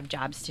that they have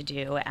jobs to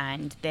do,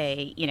 and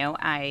they,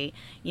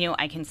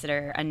 I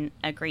consider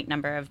a great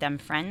number of them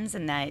friends,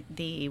 and that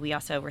we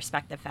also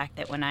respect the fact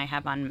that when I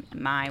have on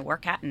my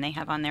work hat and they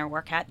have on their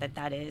work hat,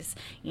 that is,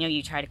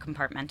 you try to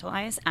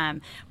compartmentalize.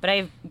 But I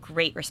have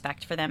great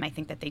respect for them. I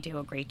think that they do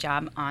a great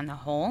job on the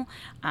whole,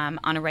 on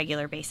a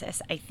regular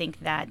basis. I think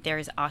that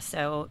there's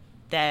also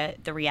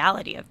the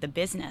reality of the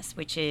business,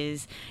 which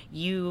is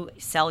you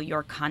sell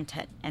your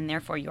content, and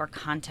therefore your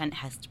content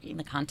has to be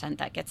the content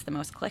that gets the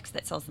most clicks,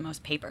 that sells the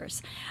most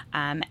papers.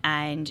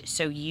 And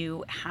so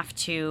you have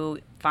to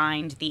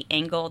find the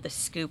angle, the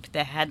scoop,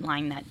 the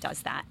headline that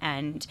does that.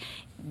 And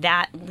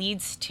that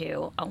leads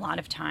to a lot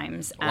of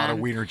times a lot of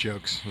Weiner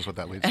jokes is what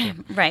that leads to.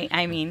 Right.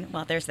 I mean,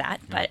 well, there's that.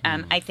 But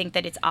I think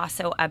that it's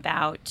also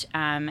about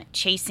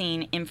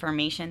chasing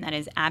information that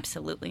is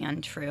absolutely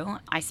untrue.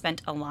 I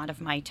spent a lot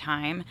of my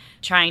time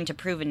trying to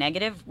prove a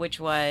negative, which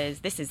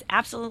was, this is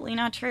absolutely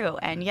not true.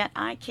 And yet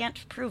I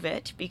can't prove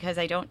it because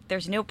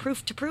there's no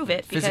proof to prove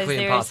it. Because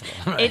physically impossible.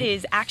 Right? It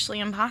is actually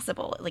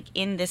impossible, like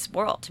in this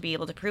world, to be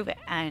able to prove it.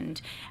 And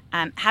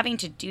having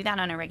to do that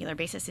on a regular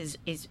basis is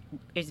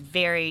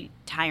very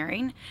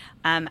tiring.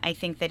 I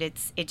think that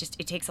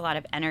it takes a lot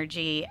of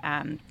energy.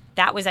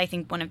 That was, I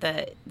think, one of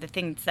the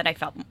things that I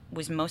felt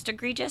was most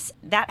egregious.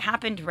 That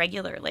happened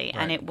regularly,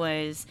 and it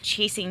was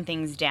chasing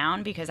things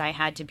down because I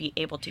had to be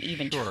able to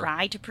even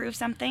try to prove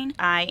something.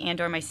 I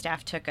or my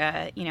staff took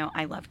I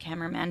love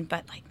cameramen,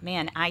 but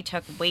I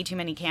took way too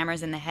many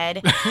cameras in the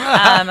head.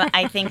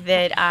 I think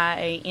that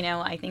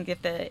I think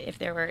if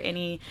there were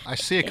any, I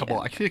see a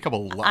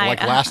couple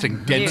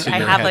lasting dents in I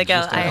your have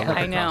head.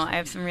 I know I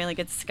have some really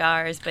good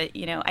scars, but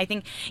I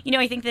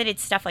think that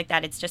it's stuff like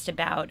that. It's just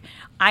about,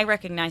 I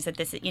recognize that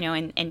this,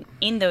 and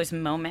in those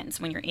moments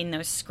when you're in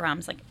those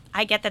scrums, like,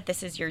 I get that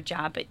this is your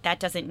job, but that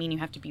doesn't mean you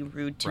have to be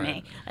rude to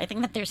me. I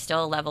think that there's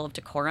still a level of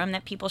decorum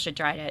that people should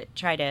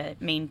try to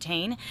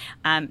maintain.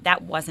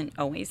 That wasn't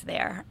always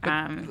there.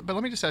 But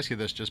let me just ask you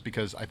this, just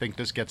because I think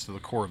this gets to the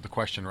core of the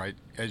question, right?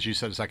 As you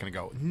said a second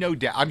ago, no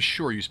doubt, I'm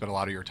sure you spent a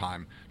lot of your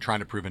time trying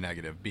to prove a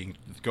negative,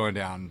 going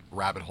down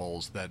rabbit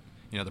holes that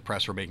the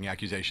press were making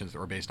accusations that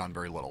were based on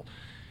very little.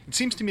 It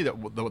seems to me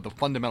that the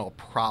fundamental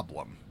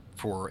problem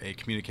for a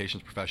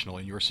communications professional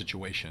in your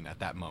situation at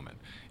that moment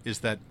is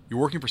that you're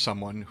working for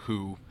someone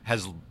who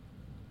has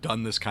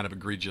done this kind of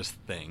egregious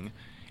thing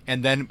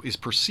and then is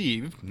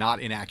perceived, not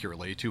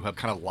inaccurately, to have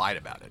kind of lied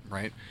about it,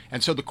 right?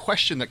 And so the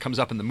question that comes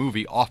up in the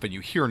movie, often you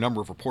hear a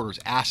number of reporters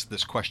ask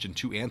this question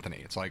to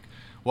Anthony. It's like,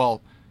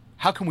 well,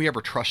 how can we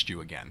ever trust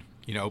you again?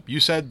 You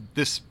said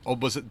this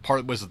was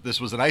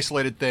an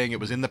isolated thing.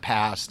 It was in the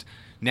past.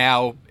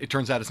 Now it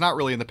turns out it's not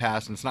really in the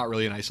past and it's not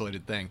really an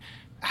isolated thing.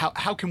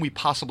 How can we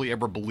possibly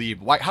ever believe?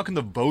 How can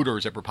the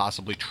voters ever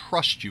possibly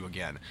trust you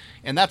again?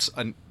 And that's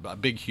a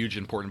big, huge,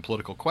 important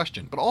political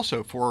question. But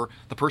also for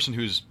the person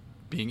who's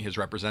being his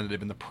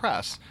representative in the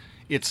press,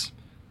 it's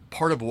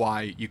part of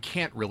why you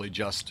can't really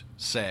just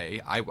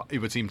say, it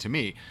would seem to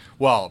me,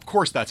 well, of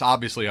course, that's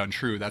obviously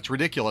untrue. That's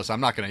ridiculous.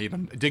 I'm not going to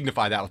even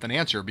dignify that with an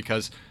answer,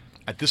 because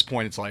at this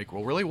point, it's like,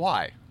 well, really,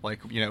 why?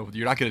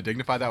 You're not going to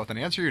dignify that with an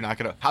answer. You're not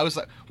going to. How is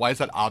that? Why is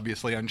that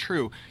obviously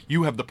untrue?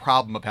 You have the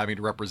problem of having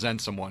to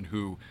represent someone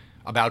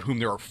about whom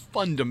there are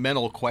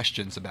fundamental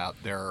questions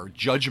about their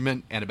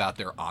judgment and about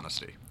their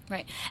honesty.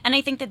 Right, and I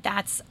think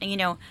that's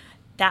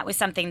that was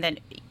something that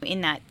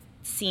in that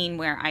scene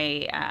where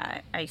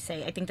I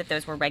say, I think that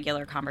those were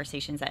regular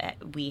conversations that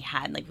we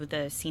had, like with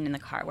the scene in the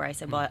car where I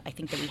said, well, I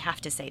think that we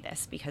have to say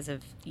this because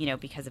of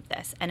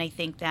this. And I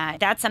think that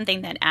that's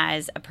something that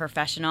as a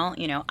professional,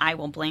 I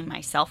will blame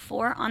myself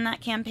for on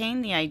that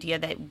campaign. The idea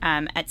that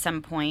at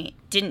some point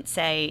didn't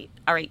say,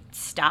 all right,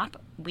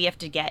 stop. We have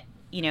to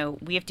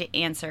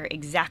answer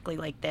exactly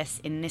like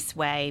this in this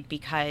way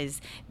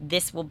because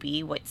this will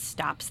be what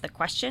stops the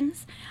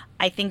questions.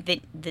 I think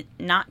that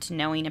not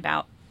knowing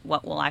about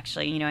what will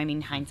actually,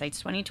 hindsight's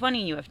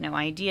 2020, you have no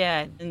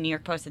idea. The New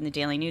York Post and the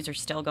Daily News are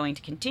still going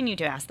to continue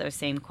to ask those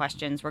same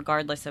questions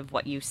regardless of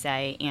what you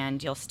say,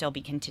 and you'll still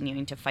be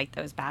continuing to fight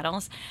those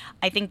battles.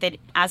 I think that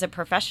as a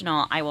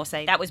professional, I will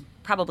say that was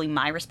probably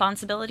my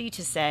responsibility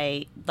to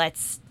say,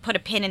 let's put a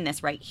pin in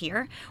this right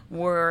here,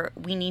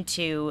 we need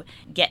to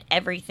get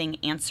everything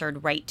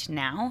answered right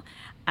now,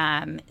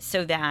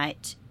 so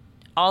that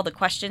all the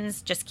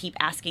questions just keep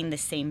asking the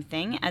same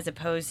thing, as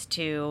opposed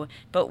to,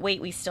 but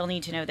wait, we still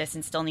need to know this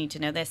and still need to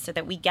know this, so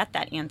that we get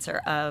that answer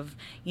of,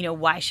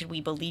 why should we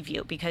believe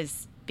you?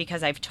 Because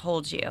I've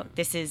told you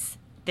this is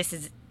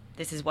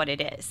what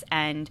it is.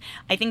 And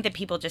I think that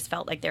people just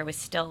felt like there was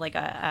still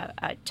there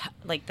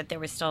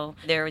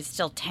was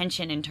still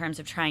tension in terms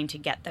of trying to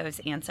get those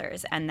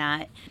answers, and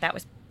that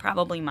was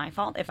probably my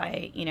fault if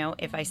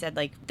I said,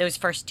 like, those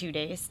first 2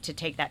 days to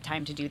take that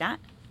time to do that.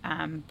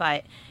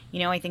 But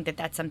I think that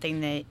that's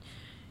something that,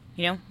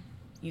 you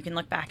can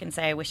look back and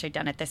say, I wish I'd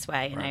done it this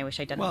way, and I wish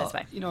I'd done it this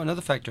way.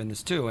 Another factor in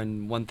this too,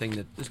 and one thing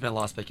that there's been a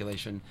lot of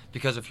speculation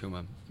because of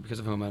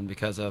Huma and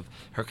because of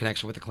her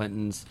connection with the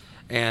Clintons,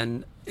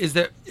 and is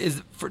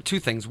for two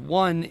things.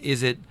 One,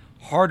 is it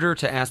harder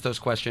to ask those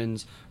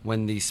questions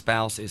when the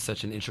spouse is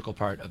such an integral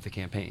part of the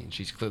campaign?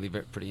 She's clearly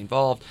pretty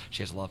involved.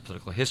 She has a lot of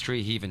political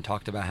history. He even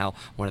talked about how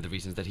one of the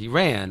reasons that he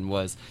ran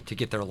was to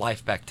get their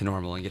life back to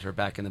normal and get her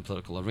back in the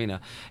political arena.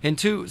 And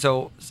two,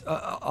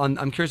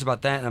 I'm curious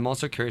about that, and I'm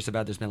also curious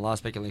about, there's been a lot of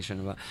speculation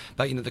about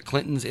the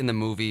Clintons in the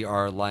movie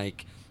are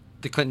like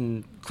the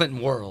Clinton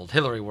world,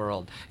 Hillary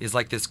world is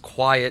like this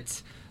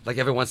quiet, like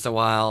every once in a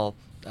while,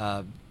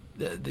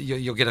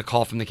 you'll get a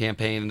call from the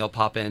campaign and they'll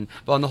pop in.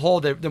 But on the whole,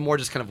 they're more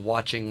just kind of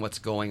watching what's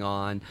going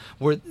on.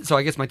 So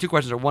I guess my two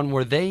questions are: one,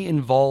 were they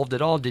involved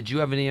at all? Did you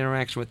have any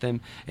interaction with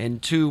them?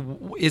 And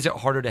two, is it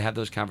harder to have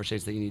those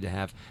conversations that you need to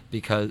have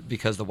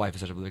because the wife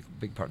is such a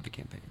big part of the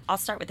campaign? I'll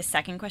start with the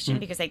second question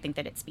because I think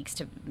that it speaks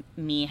to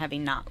me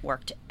having not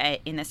worked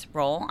in this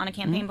role on a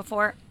campaign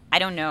before. I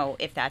don't know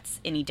if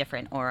that's any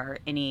different or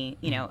any,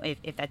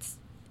 if that's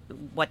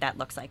what that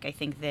looks like. I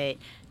think that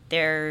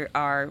there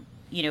are,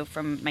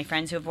 from my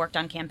friends who have worked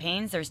on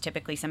campaigns, there's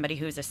typically somebody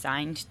who's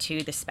assigned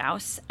to the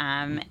spouse,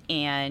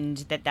 and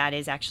that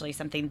is actually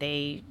something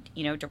they,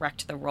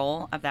 direct the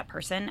role of that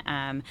person.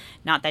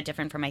 Not that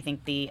different from, I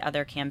think, the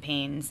other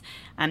campaigns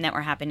that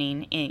were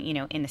happening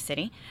in the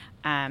city.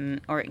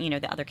 Or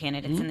the other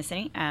candidates in the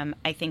city.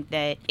 I think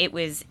that it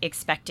was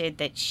expected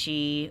that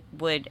she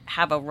would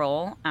have a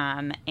role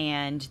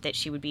and that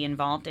she would be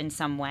involved in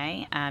some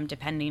way,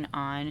 depending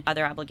on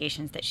other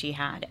obligations that she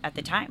had at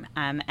the time.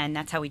 And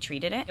that's how we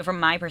treated it. From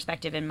my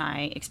perspective and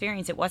my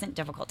experience, it wasn't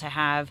difficult to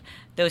have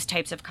those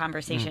types of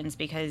conversations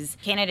because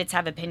candidates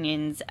have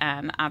opinions.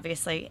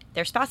 Obviously,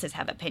 their spouses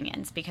have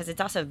opinions because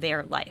it's also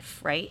their life,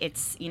 right?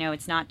 It's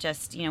it's not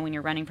just when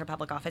you're running for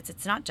public office,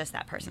 it's not just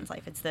that person's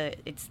life. It's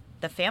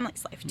the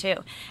family's life too.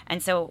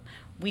 And so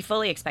we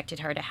fully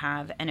expected her to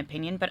have an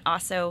opinion, but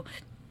also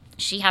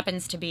she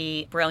happens to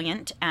be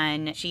brilliant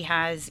and she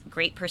has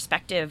great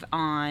perspective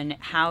on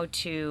how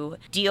to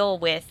deal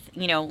with,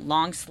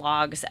 long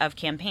slogs of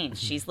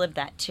campaigns. She's lived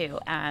that too.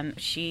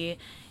 She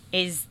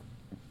is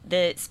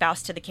the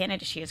spouse to the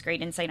candidate. She has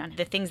great insight on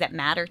the things that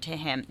matter to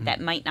him that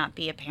might not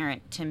be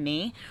apparent to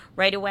me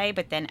right away.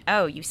 But then,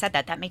 oh, you said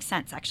that. That makes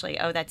sense, actually.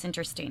 Oh, that's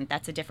interesting.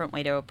 That's a different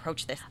way to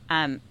approach this.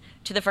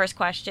 To the first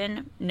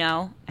question,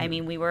 no. I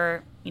mean, we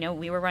were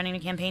running a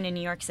campaign in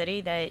New York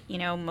City that,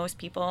 most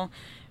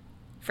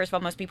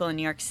people in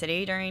New York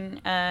City during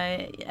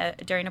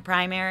a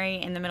primary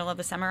in the middle of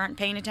the summer aren't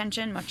paying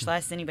attention, much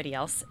less anybody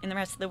else in the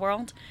rest of the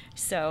world.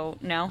 So,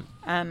 no,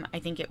 I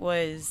think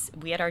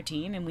we had our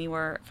team and we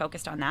were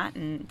focused on that,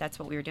 and that's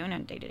what we were doing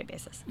on a day-to-day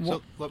basis.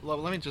 So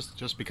let me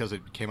just because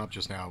it came up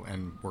just now,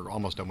 and we're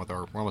almost done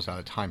we're almost out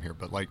of time here,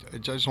 but I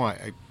just want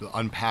to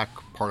unpack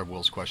part of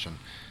Will's question.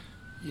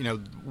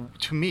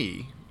 To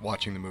me,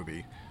 watching the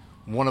movie,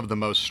 one of the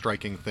most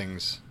striking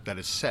things that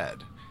is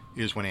said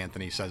is when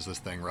Anthony says this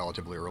thing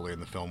relatively early in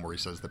the film where he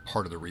says that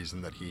part of the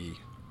reason that he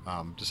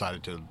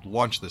decided to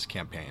launch this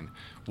campaign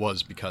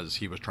was because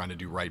he was trying to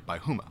do right by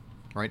Huma,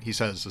 right? He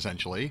says,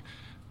 essentially,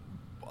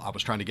 I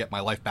was trying to get my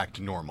life back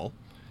to normal,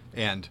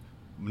 and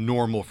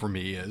normal for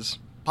me is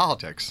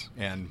politics.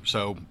 And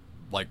so,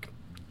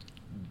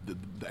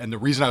 and the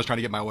reason I was trying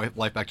to get my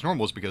life back to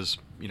normal was because,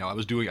 I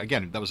was doing,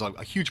 again, that was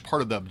a huge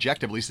part of the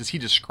objective, at least as he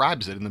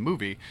describes it in the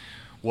movie,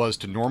 was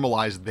to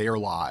normalize their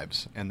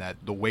lives, and that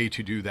the way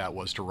to do that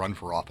was to run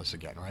for office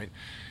again, right?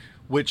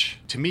 Which,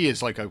 to me,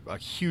 is like a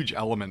huge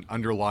element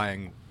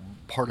underlying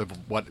part of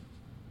what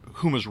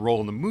Huma's role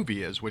in the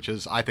movie is, which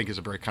is, I think, is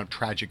a very kind of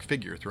tragic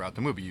figure throughout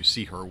the movie. You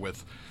see her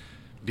with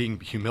being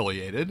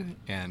humiliated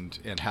and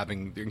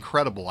having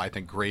incredible, I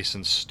think, grace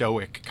and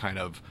stoic kind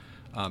of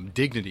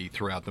dignity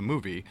throughout the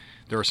movie.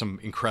 There are some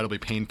incredibly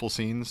painful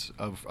scenes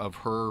of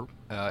her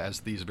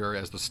as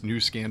the new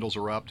scandals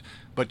erupt.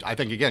 But I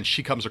think, again,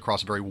 she comes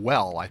across very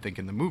well, I think,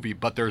 in the movie.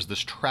 But there's this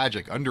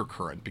tragic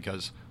undercurrent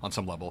because, on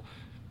some level,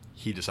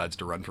 he decides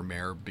to run for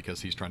mayor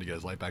because he's trying to get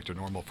his life back to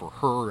normal for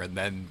her, and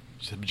then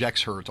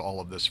subjects her to all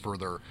of this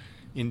further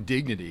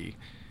indignity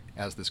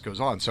as this goes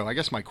on. So I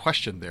guess my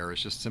question there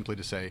is just simply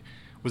to say,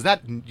 was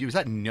that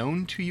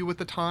known to you at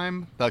the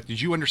time?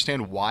 Did you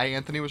understand why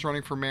Anthony was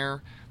running for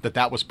mayor?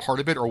 That was part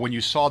of it? Or when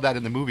you saw that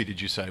in the movie, did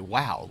you say,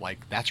 wow,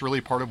 that's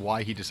really part of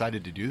why he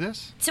decided to do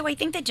this? So I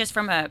think that just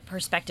from a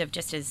perspective,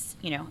 just as,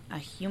 a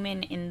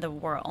human in the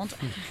world.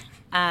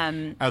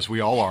 As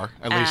we all are,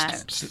 at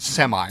least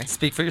semi.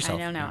 Speak for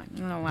yourself. I don't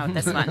know about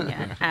this one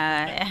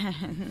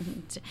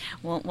yet.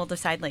 We'll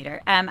decide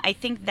later. I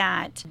think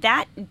that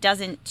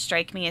doesn't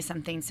strike me as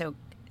something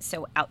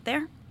so out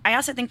there. I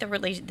also think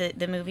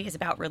the movie is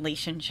about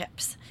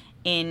relationships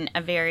in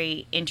a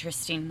very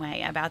interesting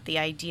way, about the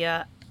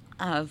idea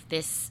of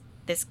this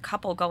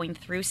couple going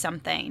through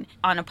something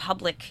on a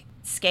public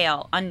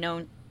scale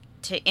unknown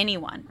to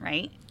anyone,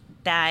 right?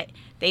 That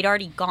they'd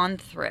already gone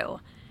through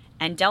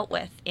and dealt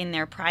with in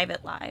their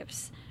private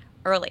lives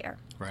earlier.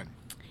 Right.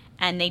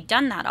 And they'd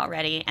done that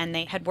already, and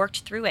they had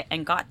worked through it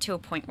and got to a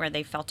point where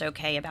they felt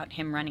okay about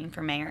him running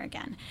for mayor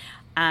again.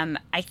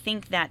 I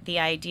think that the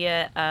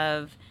idea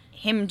of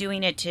him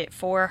doing it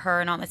for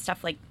her and all that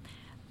stuff,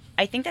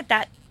 I think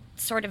that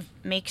sort of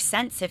makes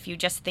sense if you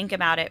just think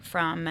about it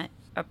from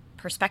a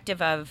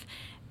perspective of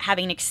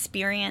having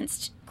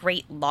experienced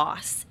great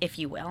loss, if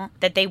you will,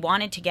 that they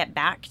wanted to get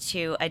back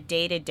to a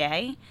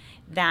day-to-day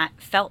that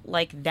felt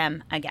like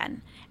them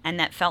again, and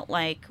that felt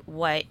like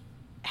what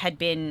had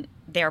been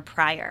there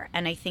prior.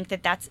 And I think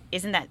that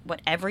isn't that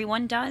what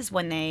everyone does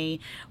when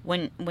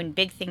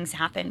big things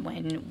happen,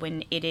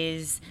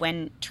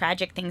 when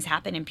tragic things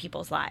happen in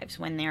people's lives,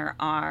 when there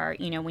are,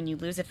 when you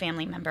lose a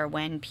family member,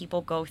 when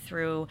people go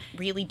through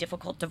really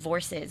difficult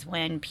divorces,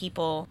 when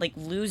people like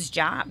lose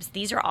jobs.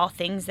 These are all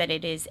things that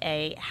it is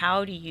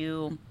how do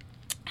you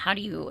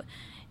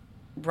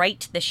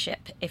right the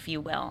ship, if you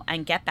will,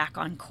 and get back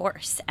on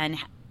course, and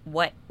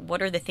what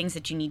are the things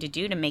that you need to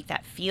do to make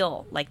that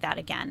feel like that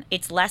again.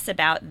 It's less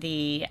about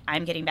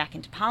I'm getting back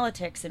into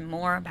politics and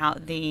more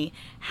about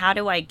how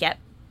do I get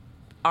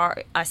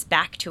us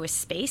back to a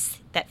space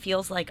that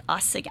feels like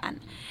us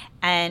again.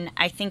 And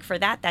I think for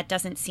that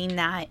doesn't seem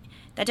that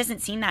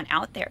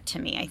out there to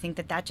me. I think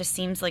that just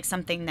seems like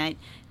something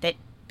that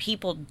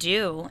people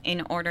do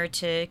in order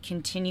to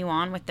continue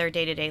on with their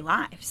day-to-day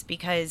lives,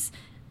 because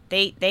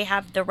they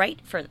have the right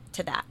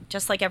to that,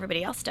 just like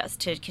everybody else does,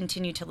 to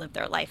continue to live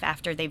their life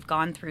after they've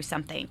gone through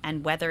something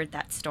and weathered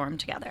that storm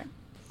together.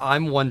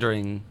 I'm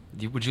wondering,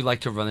 would you like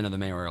to run another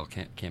mayoral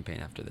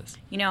campaign after this?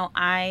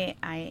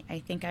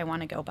 I think I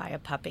want to go buy a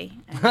puppy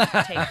and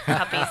take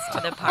puppies to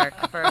the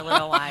park for a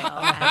little while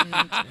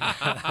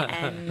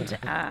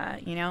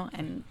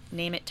and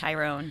name it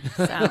Tyrone.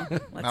 So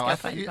let's go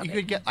find a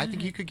puppy. I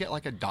think you could get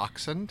like a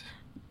dachshund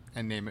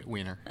and name it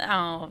Weiner.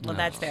 Oh, well,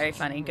 that's very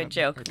funny. Good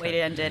joke. Way to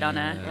end it on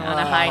a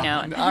high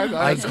note.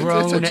 I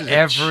groan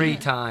every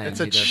time.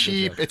 It's a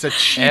cheap.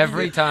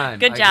 Every time.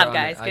 Good job,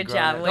 guys. Good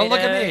job. Don't look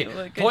at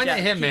me. Point at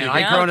him, man.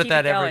 I groan at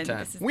that every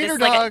time. Wiener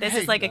dog. This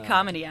is like a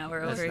comedy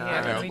hour over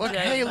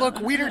here. Look,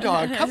 Wiener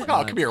dog.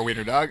 Come here,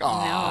 Wiener dog.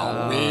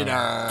 Oh,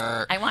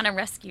 Wiener. I want a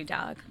rescue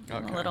dog.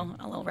 Okay. A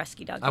little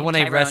rescue dog. I want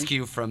a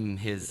rescue from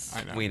his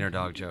Wiener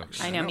dog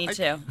jokes. I know. Me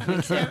too.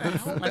 Let's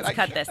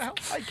cut this.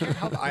 I can't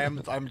help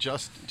it. I'm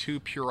just too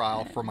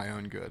puerile for my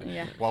own good.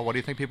 Yeah. Well, what do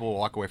you think people will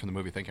walk away from the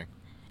movie thinking?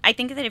 I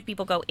think that if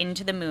people go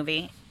into the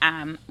movie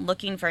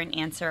looking for an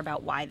answer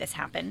about why this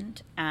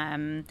happened,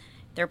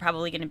 they're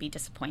probably going to be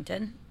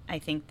disappointed. I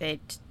think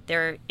that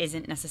there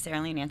isn't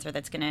necessarily an answer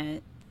that's going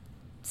to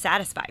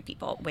satisfy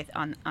people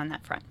on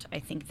that front. I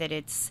think that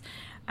it's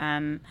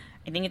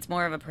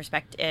more of a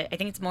perspective. I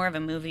think it's more of a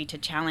movie to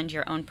challenge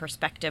your own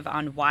perspective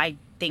on why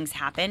things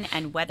happen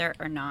and whether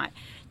or not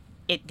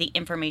the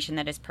information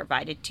that is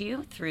provided to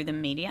you through the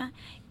media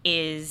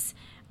is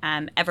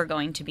ever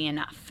going to be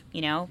enough,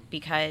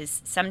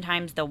 because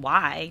sometimes the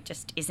why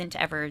just isn't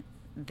ever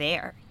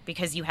there,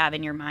 because you have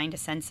in your mind a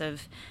sense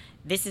of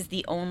this is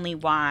the only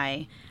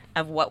why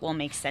of what will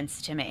make sense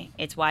to me.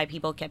 It's why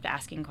people kept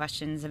asking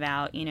questions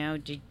about,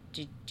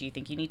 do you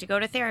think you need to go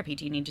to therapy?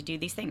 Do you need to do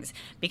these things?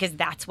 Because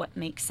that's what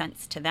makes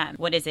sense to them.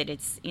 What is it?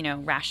 It's,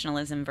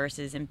 rationalism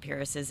versus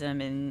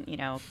empiricism in,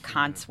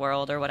 Kant's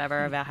world or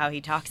whatever, about how he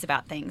talks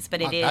about things.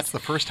 But it is. That's the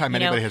first time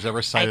anybody has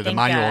ever cited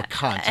Immanuel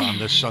Kant on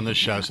this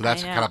show. So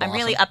that's kind of awesome. I'm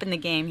really up in the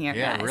game here,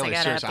 yeah, guys. really,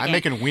 seriously. I'm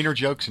making Wiener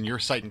jokes and you're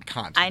citing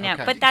Kant. I know,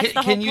 okay. but that's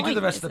the whole point. Can you do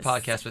the rest of the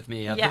podcast with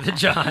me, yeah.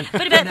 John?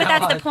 But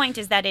that's the point,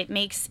 is that it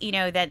makes,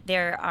 that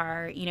there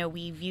are,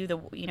 we view the,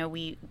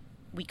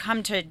 we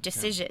come to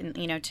decision,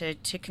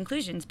 to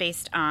conclusions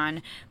based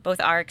on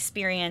both our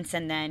experience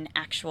and then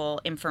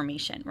actual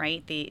information,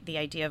 right? The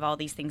idea of all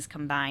these things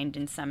combined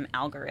in some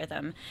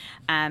algorithm.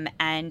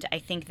 And I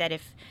think that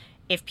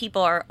if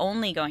people are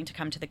only going to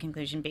come to the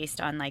conclusion based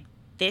on like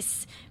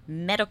this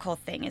medical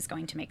thing is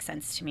going to make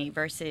sense to me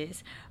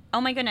versus, oh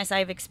my goodness,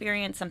 I've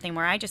experienced something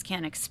where I just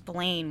can't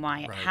explain why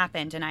it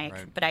happened, and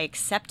but I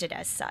accept it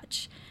as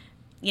such.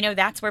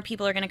 That's where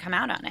people are going to come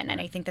out on it. And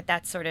I think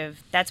that's what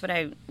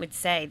I would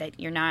say, that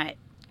you're not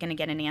going to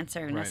get an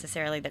answer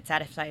necessarily that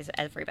satisfies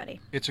everybody.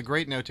 It's a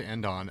great note to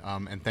end on.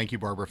 And thank you,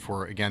 Barbara,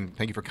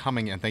 thank you for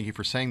coming, and thank you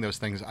for saying those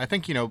things. I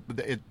think,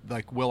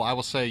 like Will, I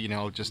will say,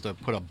 just to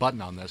put a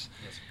button on this,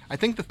 yes. I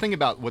think the thing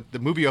about what the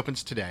movie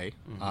opens today,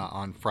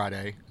 on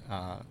Friday,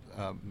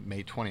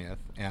 May 20th,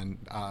 and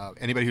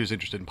anybody who's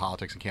interested in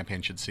politics and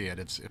campaign should see it.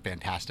 It's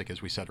fantastic,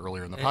 as we said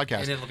earlier in the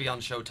podcast. And it'll be on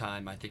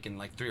Showtime, I think, in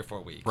like 3 or 4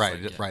 weeks.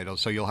 Right, right.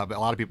 So you'll have a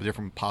lot of people,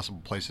 different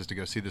possible places to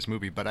go see this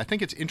movie. But I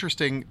think it's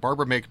interesting.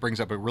 Barbara brings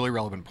up a really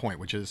relevant point,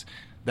 which is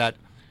that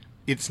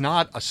it's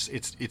not a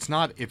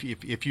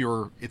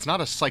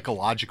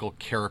psychological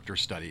character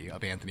study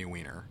of Anthony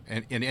Weiner,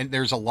 and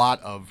there's a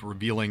lot of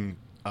revealing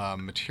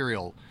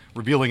material.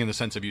 Revealing in the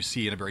sense of, you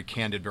see in a very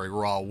candid, very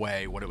raw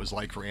way what it was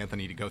like for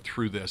Anthony to go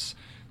through this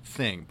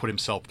thing, put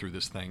himself through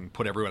this thing,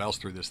 put everyone else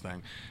through this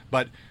thing.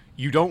 But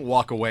you don't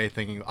walk away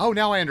thinking, oh,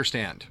 now I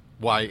understand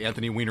why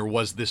Anthony Weiner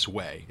was this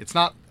way. It's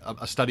not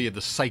a study of the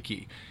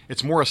psyche.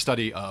 It's more a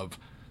study of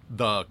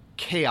the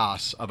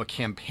chaos of a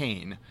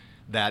campaign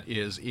that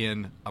is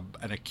in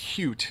an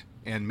acute,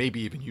 and maybe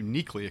even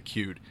uniquely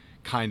acute,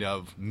 kind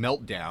of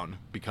meltdown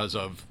because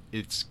of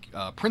its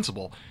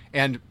principle.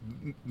 And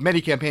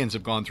many campaigns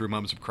have gone through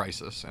moments of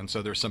crisis, and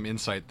so there's some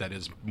insight that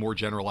is more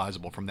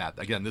generalizable from that.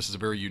 Again, this is a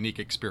very unique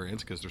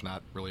experience because there's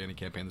not really any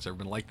campaign that's ever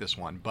been like this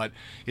one, but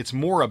it's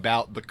more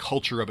about the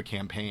culture of a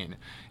campaign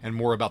and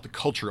more about the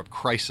culture of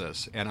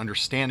crisis and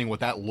understanding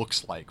what that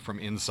looks like from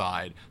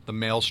inside the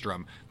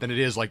maelstrom than it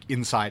is like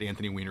inside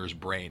Anthony Weiner's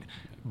brain.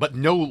 but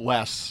no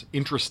less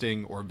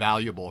interesting or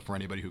valuable for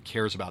anybody who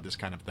cares about this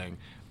kind of thing,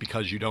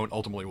 because you don't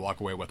ultimately walk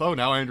away with, oh,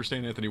 now I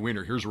understand Anthony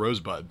Weiner. Here's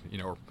Rosebud.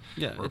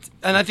 Yeah,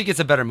 and I think it's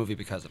a better movie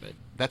because of it.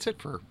 That's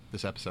it for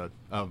this episode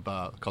of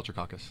Culture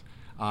Caucus.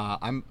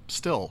 I'm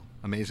still,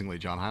 amazingly,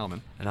 John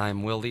Heilman. And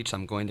I'm Will Leach.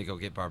 I'm going to go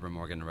get Barbara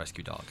Morgan a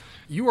rescue dog.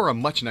 You are a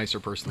much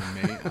nicer person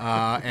than me,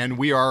 and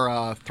we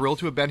are thrilled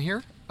to have been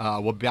here.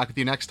 We'll be back with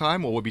you next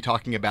time, where we'll be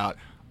talking about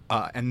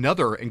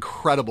another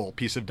incredible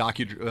piece of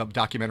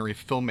documentary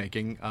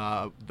filmmaking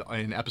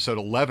in episode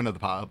 11 of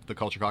the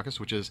Culture Caucus,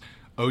 which is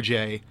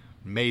O.J.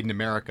 Made in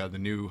America, the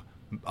new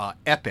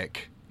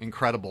epic,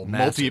 incredible,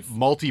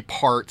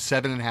 multi-part,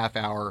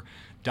 7.5-hour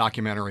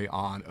documentary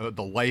on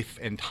the life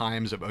and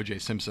times of O.J.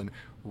 Simpson,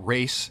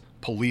 race,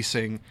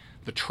 policing,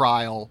 the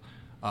trial,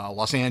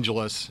 Los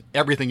Angeles,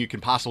 everything you can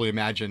possibly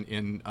imagine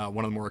in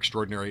one of the more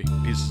extraordinary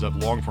pieces of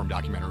long-form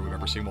documentary we've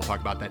ever seen. We'll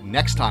talk about that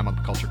next time on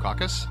the Culture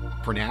Caucus.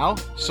 For now,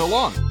 so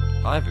long.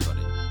 Bye, everybody.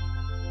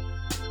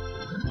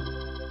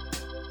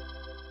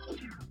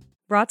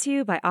 Brought to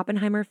you by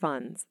Oppenheimer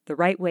Funds, the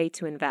right way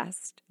to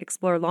invest.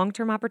 Explore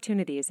long-term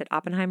opportunities at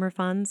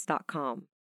oppenheimerfunds.com.